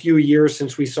quite a few years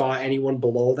since we saw anyone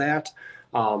below that.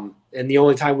 And the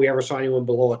only time we ever saw anyone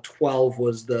below a 12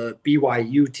 was the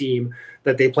BYU team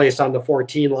that they placed on the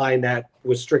 14 line. That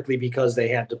was strictly because they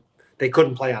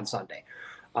couldn't play on Sunday.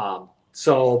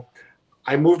 So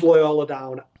I moved Loyola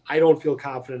down. I don't feel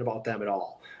confident about them at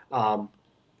all.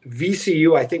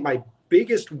 VCU, I think my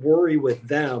biggest worry with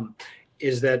them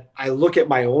is that I look at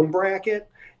my own bracket,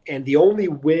 and the only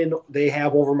win they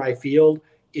have over my field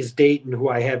is Dayton, who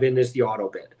I have in as the auto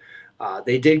bid.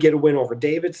 They did get a win over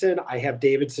Davidson. I have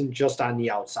Davidson just on the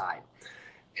outside.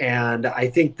 And I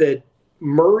think that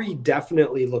Murray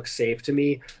definitely looks safe to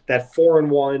me. That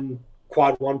 4-1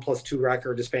 quad 1+2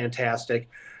 record is fantastic.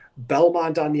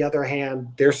 Belmont, on the other hand,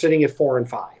 they're sitting at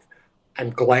 4-5.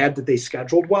 I'm glad that they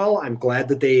scheduled well. I'm glad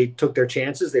that they took their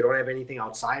chances. They don't have anything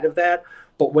outside of that.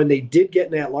 But when they did get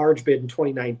in that large bid in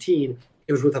 2019,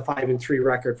 it was with a 5-3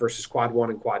 record versus quad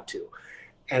 1 and quad 2.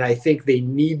 And I think they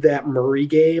need that Murray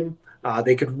game.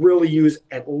 They could really use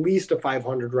at least a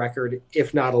 500 record,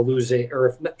 if not a losing,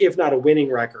 or if not a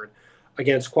winning record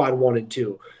against quad 1 and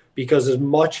 2. Because as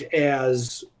much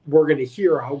as we're going to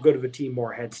hear how good of a team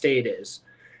Morehead State is,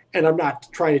 and I'm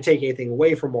not trying to take anything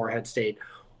away from Morehead State,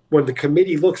 when the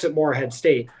committee looks at Morehead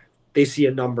State, they see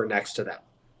a number next to them.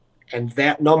 And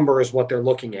that number is what they're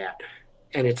looking at.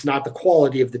 And it's not the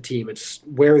quality of the team. It's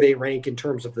where they rank in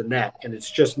terms of the net, and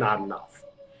it's just not enough.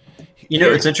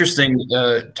 It's interesting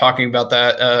talking about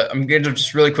that. I'm going to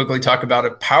just really quickly talk about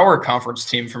a power conference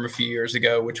team from a few years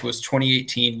ago, which was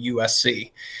 2018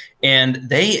 USC. And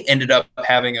they ended up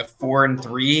having a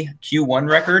 4-3 Q1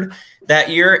 record that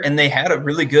year, and they had a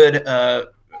really good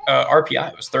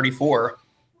RPI. It was 34.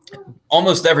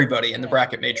 Almost everybody in the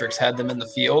bracket matrix had them in the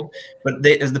field, but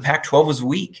as the Pac-12 was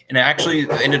weak, and it actually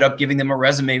ended up giving them a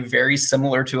resume very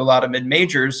similar to a lot of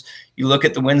mid-majors. You look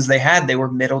at the wins they had; they were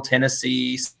Middle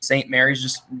Tennessee, St. Mary's,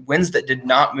 just wins that did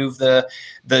not move the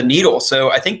needle.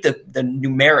 So I think the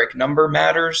numeric number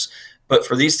matters, but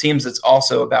for these teams, it's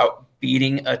also about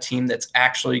beating a team that's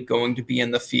actually going to be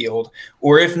in the field.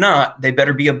 Or if not, they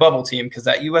better be a bubble team, because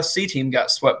that USC team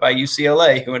got swept by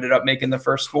UCLA, who ended up making the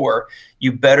first four.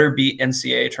 You better beat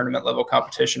NCAA tournament level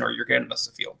competition, or you're going to miss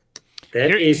the field. That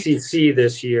ACC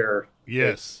this year.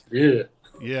 Yes. Yeah.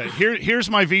 Yeah. Here's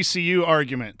my VCU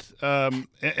argument, and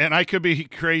I could be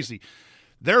crazy.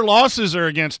 Their losses are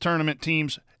against tournament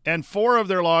teams, and 4 of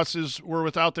their losses were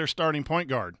without their starting point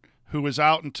guard, who was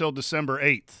out until December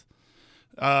 8th.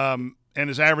 And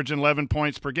is averaging 11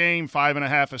 points per game,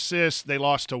 5.5 assists. They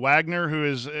lost to Wagner, who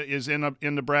is in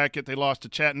the bracket. They lost to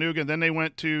Chattanooga. Then they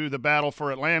went to the Battle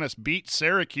for Atlantis, beat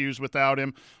Syracuse without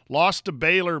him, lost to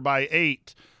Baylor by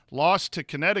 8, lost to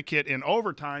Connecticut in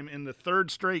overtime in the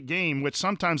 3rd straight game, which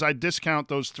sometimes I discount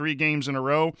those 3 games in a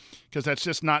row because that's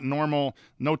just not normal,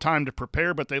 no time to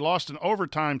prepare. But they lost in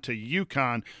overtime to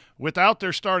UConn without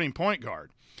their starting point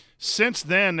guard. Since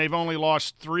then, they've only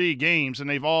lost 3 games, and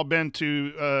they've all been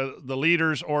to the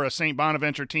Leaders or a St.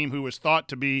 Bonaventure team who was thought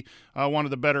to be one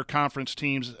of the better conference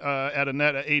teams at a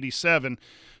net of 87.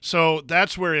 So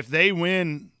that's where if they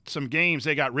win some games,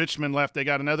 they got Richmond left. They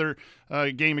got another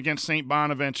game against St.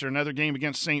 Bonaventure, another game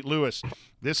against St. Louis.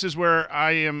 This is where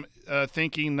I am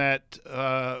thinking that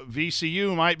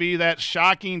VCU might be that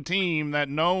shocking team that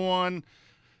no one –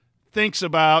 thinks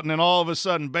about, and then all of a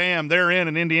sudden, bam, they're in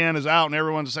and Indiana's out, and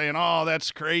everyone's saying, oh,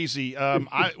 that's crazy.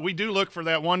 We do look for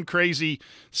that one crazy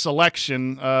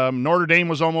selection. Notre Dame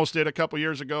was almost it a couple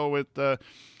years ago with the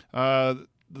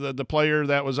player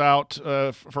that was out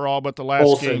for all but the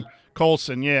last game.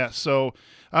 Colson, yeah. So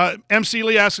MC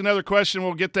Lee asked another question.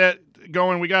 We'll get that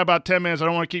going. We got about 10 minutes. I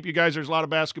don't want to keep you guys. There's a lot of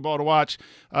basketball to watch.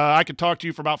 I could talk to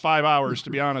you for about 5 hours, to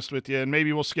be honest with you, and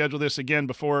maybe we'll schedule this again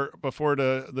before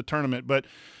the tournament. But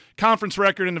conference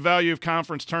record and the value of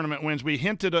conference tournament wins. We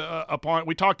hinted upon.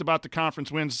 We talked about the conference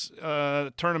wins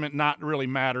tournament not really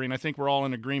mattering. I think we're all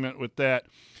in agreement with that.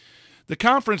 The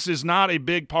conference is not a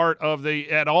big part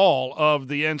at all of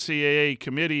the NCAA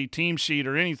committee team sheet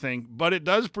or anything, but it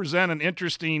does present an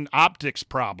interesting optics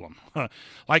problem.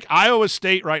 Like Iowa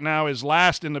State right now is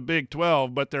last in the Big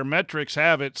 12, but their metrics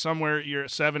have it somewhere you're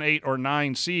 7, 8, or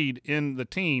 9 seed in the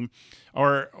team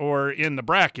or in the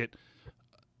bracket.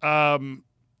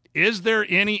 Is there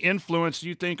any influence, do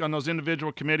you think, on those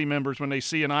individual committee members when they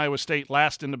see an Iowa State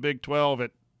last in the Big 12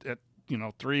 at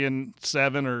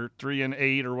 3-7 or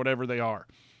 3-8 or whatever they are?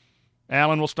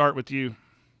 Alan, we'll start with you.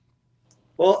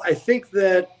 Well, I think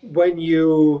that when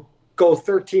you go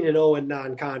 13-0 in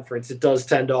non-conference, it does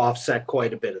tend to offset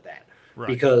quite a bit of that, right?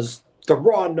 Because the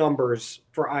raw numbers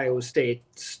for Iowa State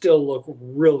still look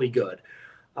really good.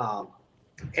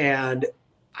 And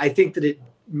I think that it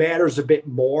matters a bit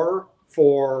more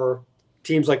for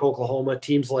teams like Oklahoma,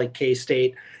 teams like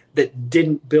K-State that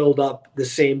didn't build up the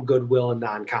same goodwill in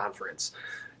non-conference.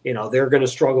 They're going to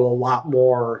struggle a lot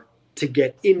more to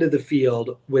get into the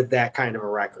field with that kind of a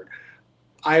record.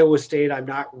 Iowa State, I'm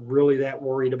not really that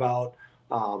worried about.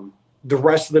 The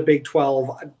rest of the Big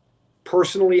 12,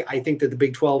 personally, I think that the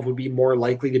Big 12 would be more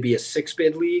likely to be a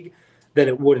 6-bid league than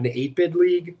it would an 8-bid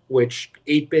league, which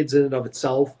 8 bids in and of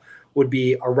itself would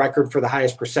be a record for the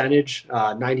highest percentage.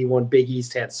 91 Big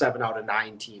East had 7 out of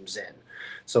 9 teams in.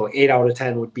 So 8 out of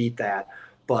 10 would beat that.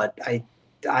 But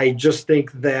I just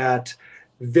think that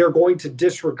they're going to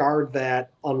disregard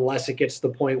that unless it gets to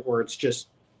the point where it's just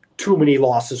too many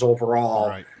losses overall,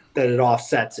 right, that it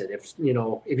offsets it. If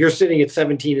you're sitting at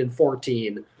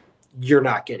 17-14, you're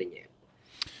not getting it.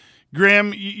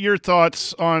 Graham, your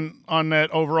thoughts on that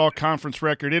overall conference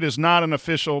record? It is not an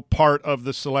official part of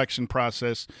the selection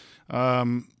process.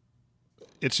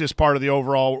 It's just part of the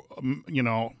overall,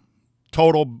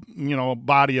 total,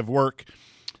 body of work.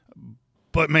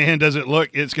 But man, does it look?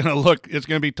 It's going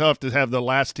to be tough to have the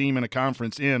last team in a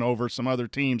conference in over some other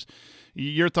teams.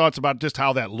 Your thoughts about just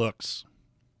how that looks?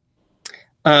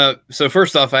 So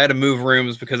first off, I had to move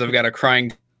rooms because I've got a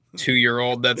crying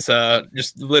 2-year-old that's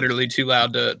just literally too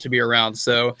loud to be around.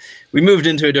 So we moved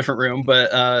into a different room,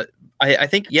 but I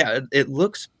think, it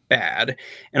looks bad.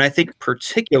 And I think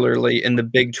particularly in the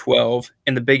Big 12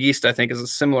 and the Big East, I think is a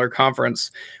similar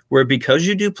conference where, because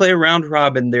you do play a round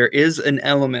robin, there is an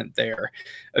element there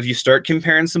of you start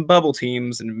comparing some bubble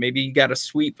teams and maybe you got a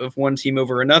sweep of one team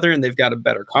over another and they've got a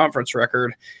better conference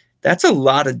record. That's a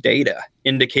lot of data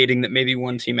indicating that maybe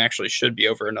one team actually should be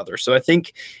over another. So I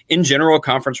think in general,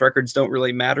 conference records don't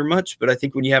really matter much, but I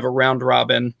think when you have a round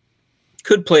robin,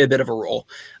 could play a bit of a role.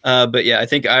 But yeah, I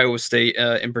think Iowa State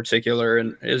in particular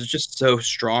and is just so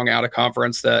strong out of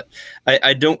conference that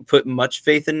I don't put much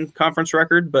faith in conference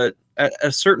record, but at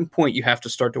a certain point you have to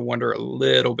start to wonder a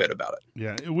little bit about it.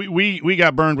 Yeah, we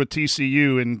got burned with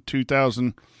TCU in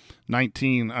 2009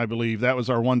 19, I believe. That was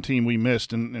our one team we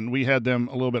missed, and we had them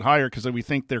a little bit higher because we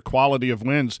think their quality of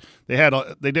wins. They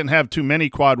didn't have too many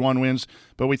quad one wins,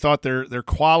 but we thought their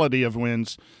quality of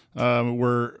wins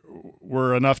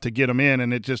were enough to get them in,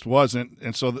 and it just wasn't.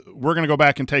 And so we're going to go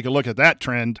back and take a look at that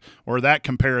trend or that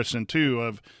comparison too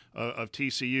of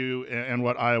TCU and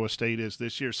what Iowa State is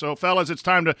this year. So, fellas, it's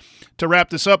time to wrap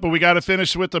this up, but we got to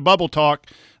finish with the bubble talk.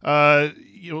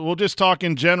 We'll just talk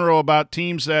in general about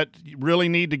teams that really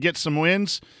need to get some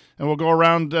wins, and we'll go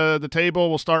around the table.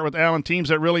 We'll start with Alan. Teams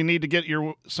that really need to get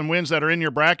some wins that are in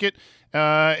your bracket,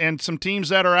 and some teams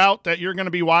that are out that you're going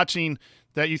to be watching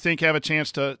that you think have a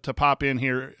chance to pop in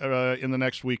here in the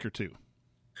next week or two.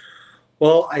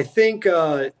 Well, I think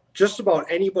just about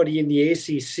anybody in the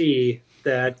ACC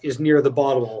that is near the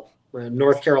bubble,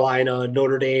 North Carolina,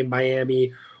 Notre Dame,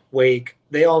 Miami, Wake,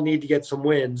 they all need to get some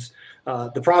wins.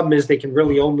 The problem is they can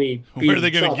really only beat where are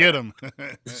they going to get them?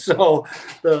 So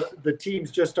the teams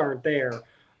just aren't there.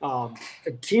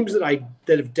 Teams that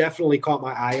have definitely caught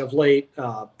my eye of late,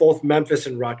 both Memphis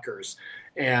and Rutgers.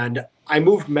 And I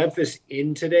moved Memphis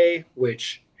in today,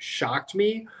 which shocked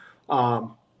me.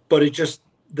 But it just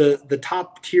the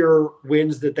top tier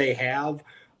wins that they have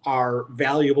are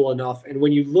valuable enough. And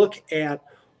when you look at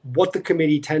what the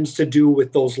committee tends to do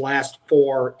with those last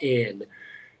four in,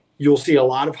 you'll see a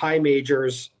lot of high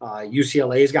majors.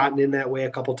 UCLA's gotten in that way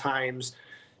a couple times.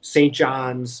 St.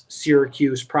 John's,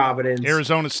 Syracuse, Providence.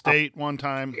 Arizona State one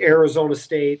time. Arizona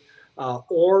State.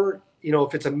 Or,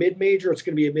 if it's a mid-major, it's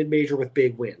going to be a mid-major with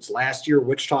big wins. Last year,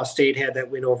 Wichita State had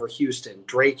that win over Houston.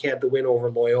 Drake had the win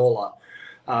over Loyola.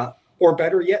 Or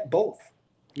better yet, both.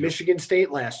 Michigan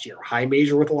State last year, high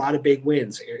major with a lot of big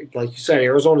wins. Like you said,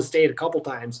 Arizona State a couple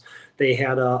times. They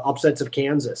had upsets of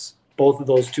Kansas. Both of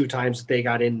those two times that they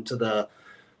got into the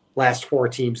last four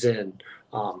teams in.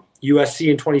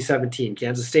 USC in 2017,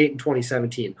 Kansas State in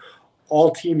 2017.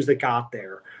 All teams that got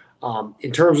there.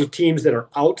 In terms of teams that are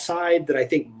outside that I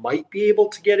think might be able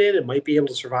to get in and might be able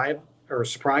to survive or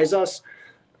surprise us,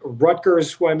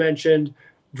 Rutgers, who I mentioned,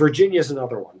 Virginia's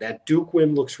another one. That Duke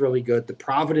win looks really good. The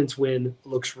Providence win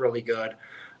looks really good.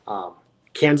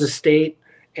 Kansas State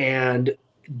and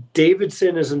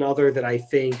Davidson is another that I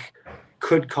think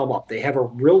could come up. They have a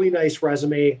really nice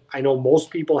resume. I know most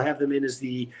people have them in as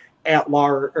the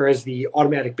at-large or as the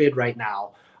automatic bid right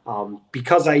now.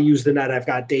 Because I use the net, I've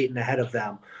got Dayton ahead of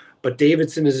them. But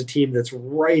Davidson is a team that's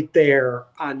right there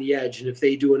on the edge, and if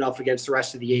they do enough against the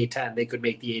rest of the A-10, they could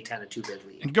make the A-10 a two-bid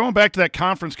league. And going back to that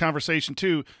conference conversation,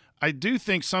 too, I do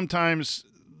think sometimes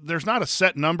there's not a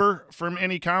set number from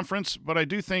any conference, but I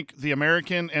do think the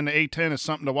American and the A-10 is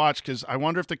something to watch because I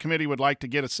wonder if the committee would like to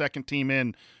get a second team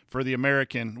in for the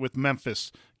American with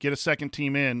Memphis, get a second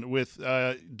team in with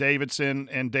Davidson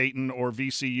and Dayton or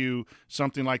VCU,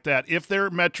 something like that. If their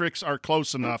metrics are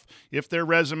close enough, if their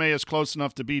resume is close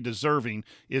enough to be deserving,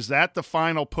 is that the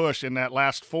final push in that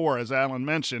last four, as Alan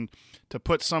mentioned, to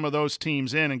put some of those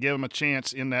teams in and give them a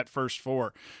chance in that first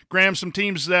four? Graham, some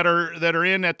teams that are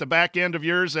in at the back end of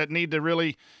yours that need to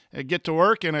really get to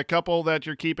work, and a couple that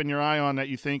you're keeping your eye on that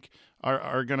you think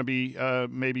are going to be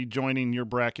maybe joining your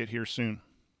bracket here soon.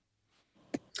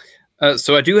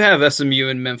 So I do have SMU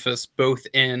and Memphis both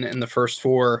in the first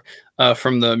four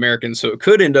from the Americans. So it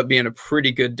could end up being a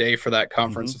pretty good day for that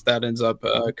conference if that ends up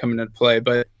coming into play.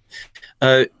 But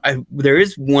there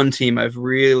is one team I've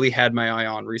really had my eye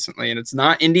on recently, and it's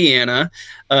not Indiana,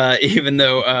 even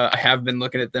though I have been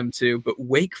looking at them too, but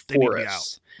Wake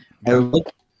Forest. I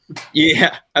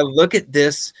look at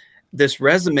this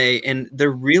resume, and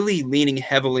they're really leaning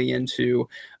heavily into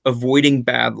avoiding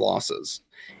bad losses.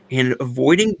 And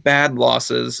avoiding bad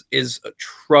losses is a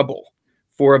trouble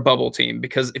for a bubble team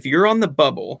because if you're on the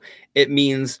bubble, it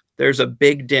means there's a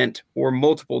big dent or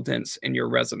multiple dents in your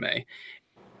resume.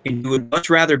 And you would much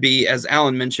rather be, as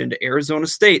Alan mentioned, Arizona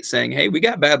State saying, hey, we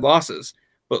got bad losses,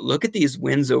 but look at these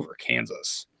wins over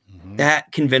Kansas. That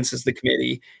convinces the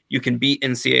committee you can beat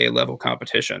NCAA level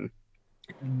competition.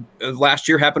 Last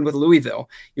year happened with Louisville.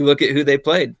 You look at who they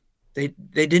played. They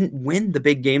didn't win the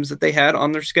big games that they had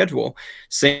on their schedule.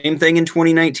 Same thing in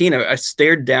 2019. I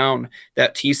stared down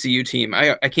that TCU team.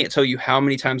 I can't tell you how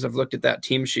many times I've looked at that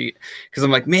team sheet because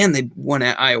I'm like, man, they won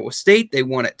at Iowa State. They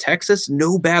won at Texas.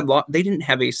 No bad loss. They didn't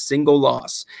have a single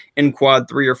loss in quad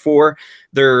 3 or 4.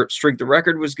 Their strength of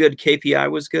record was good. KPI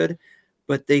was good,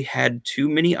 but they had too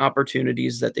many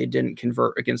opportunities that they didn't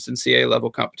convert against NCAA level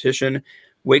competition.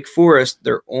 Wake Forest,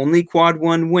 their only quad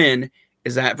 1 win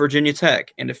is at Virginia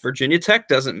Tech. And if Virginia Tech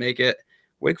doesn't make it,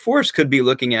 Wake Forest could be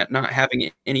looking at not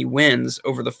having any wins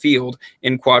over the field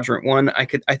in quadrant 1.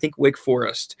 I think Wake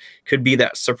Forest could be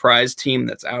that surprise team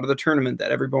that's out of the tournament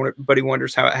that everybody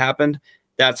wonders how it happened.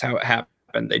 that's how it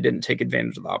happened. They didn't take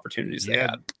advantage of the opportunities they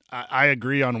had. I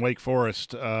agree on Wake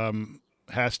Forest.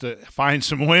 Has to find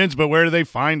some wins, but where do they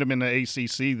find them in the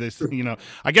ACC?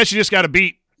 I guess you just got to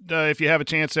beat. If you have a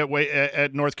chance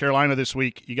at North Carolina this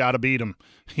week, you got to beat them.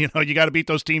 You got to beat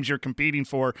those teams you're competing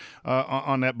for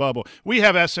on that bubble. We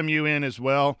have SMU in as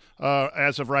well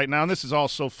as of right now, and this is all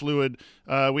so fluid.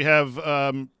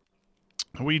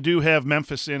 We do have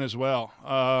Memphis in as well.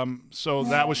 So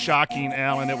that was shocking,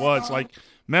 Alan. It was like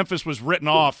Memphis was written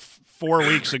off 4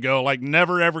 weeks ago, like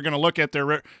never ever going to look at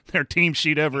their team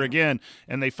sheet ever again,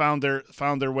 and they found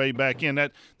their way back in.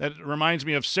 That reminds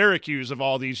me of Syracuse of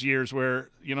all these years, where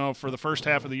for the first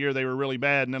half of the year they were really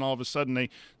bad, and then all of a sudden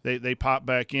they pop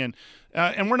back in.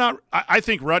 And we're not. I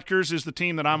think Rutgers is the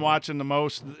team that I'm watching the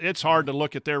most. It's hard to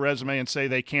look at their resume and say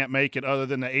they can't make it, other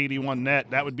than the 81 net.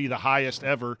 That would be the highest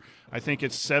ever. I think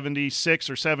it's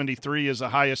 76 or 73 is the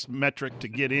highest metric to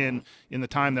get in the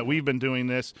time that we've been doing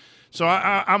this. So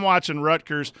I'm watching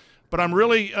Rutgers, but I'm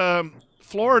really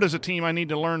Florida's a team I need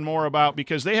to learn more about,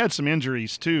 because they had some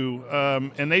injuries too,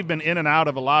 and they've been in and out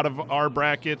of a lot of our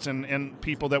brackets and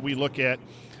people that we look at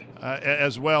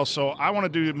as well. So I want to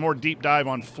do more deep dive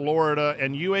on Florida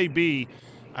and UAB.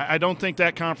 I don't think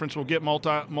that conference will get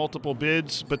multiple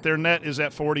bids, but their net is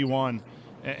at 41.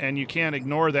 And you can't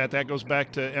ignore that. That goes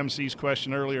back to MC's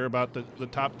question earlier about the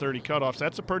top 30 cutoffs.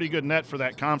 That's a pretty good net for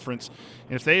that conference.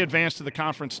 And if they advance to the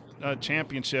conference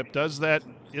championship, is that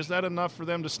enough for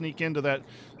them to sneak into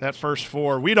that first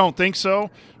four? We don't think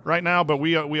so right now, but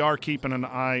we are keeping an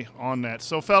eye on that.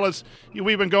 So, fellas,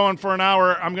 we've been going for an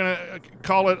hour. I'm going to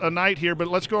call it a night here, but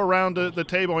let's go around the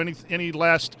table. Any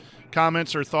last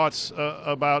comments or thoughts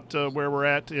about where we're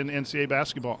at in NCAA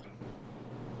basketball?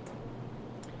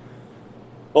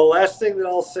 Well, last thing that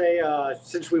I'll say,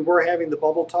 since we were having the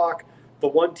bubble talk, the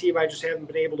one team I just haven't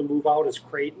been able to move out is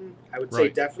Creighton. I would say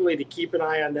definitely to keep an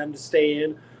eye on them to stay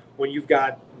in when you've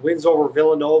got wins over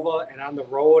Villanova and on the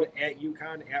road at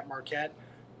UConn, at Marquette.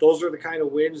 Those are the kind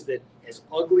of wins that, as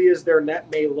ugly as their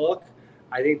net may look,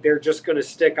 I think they're just going to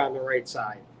stick on the right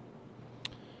side.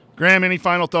 Graham, any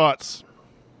final thoughts?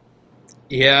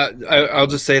 Yeah, I'll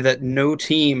just say that no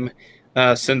team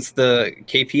since the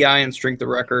KPI and strength of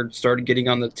record started getting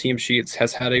on the team sheets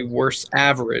has had a worse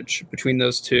average between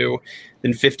those two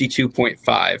than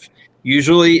 52.5.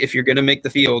 Usually, if you're going to make the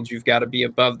field, you've got to be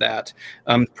above that,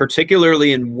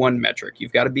 particularly in one metric.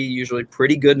 You've got to be usually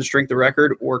pretty good in strength of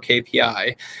record or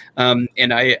KPI.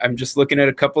 And I'm just looking at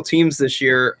a couple teams this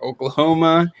year.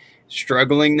 Oklahoma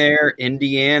struggling there.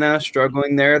 Indiana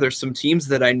struggling there. There's some teams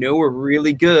that I know are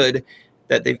really good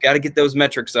that they've got to get those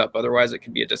metrics up. Otherwise, it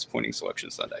could be a disappointing selection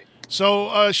Sunday.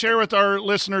 So share with our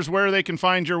listeners where they can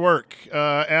find your work.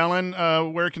 Alan,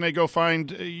 where can they go find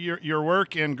your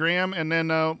work? And Graham, and then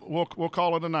we'll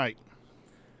call it a night.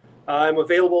 I'm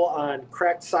available on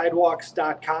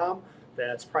crackedsidewalks.com.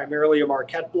 That's primarily a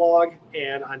Marquette blog,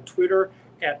 and on Twitter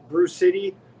at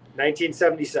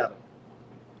BrewCity1977.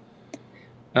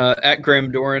 At Graham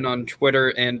Doran on Twitter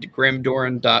and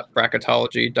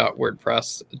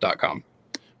grahamdoran.bracketology.wordpress.com.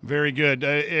 Very good.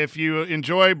 If you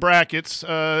enjoy brackets,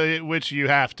 which you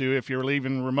have to if you're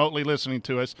even remotely listening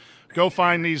to us, go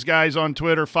find these guys on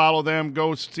Twitter, follow them,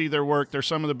 go see their work. They're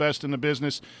some of the best in the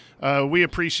business. We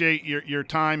appreciate your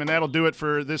time, and that'll do it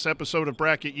for this episode of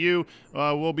Bracket U.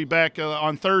 We'll be back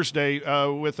on Thursday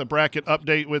with a bracket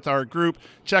update with our group.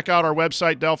 Check out our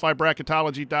website,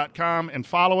 DelphiBracketology.com, and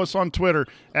follow us on Twitter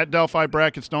at Delphi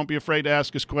Brackets. Don't be afraid to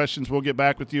ask us questions. We'll get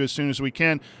back with you as soon as we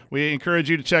can. We encourage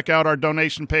you to check out our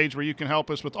donation page where you can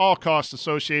help us with all costs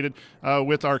associated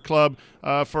with our club.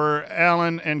 For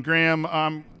Alan and Graham,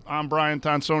 I'm Brian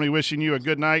Tonsoni wishing you a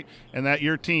good night and that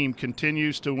your team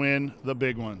continues to win the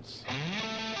big ones.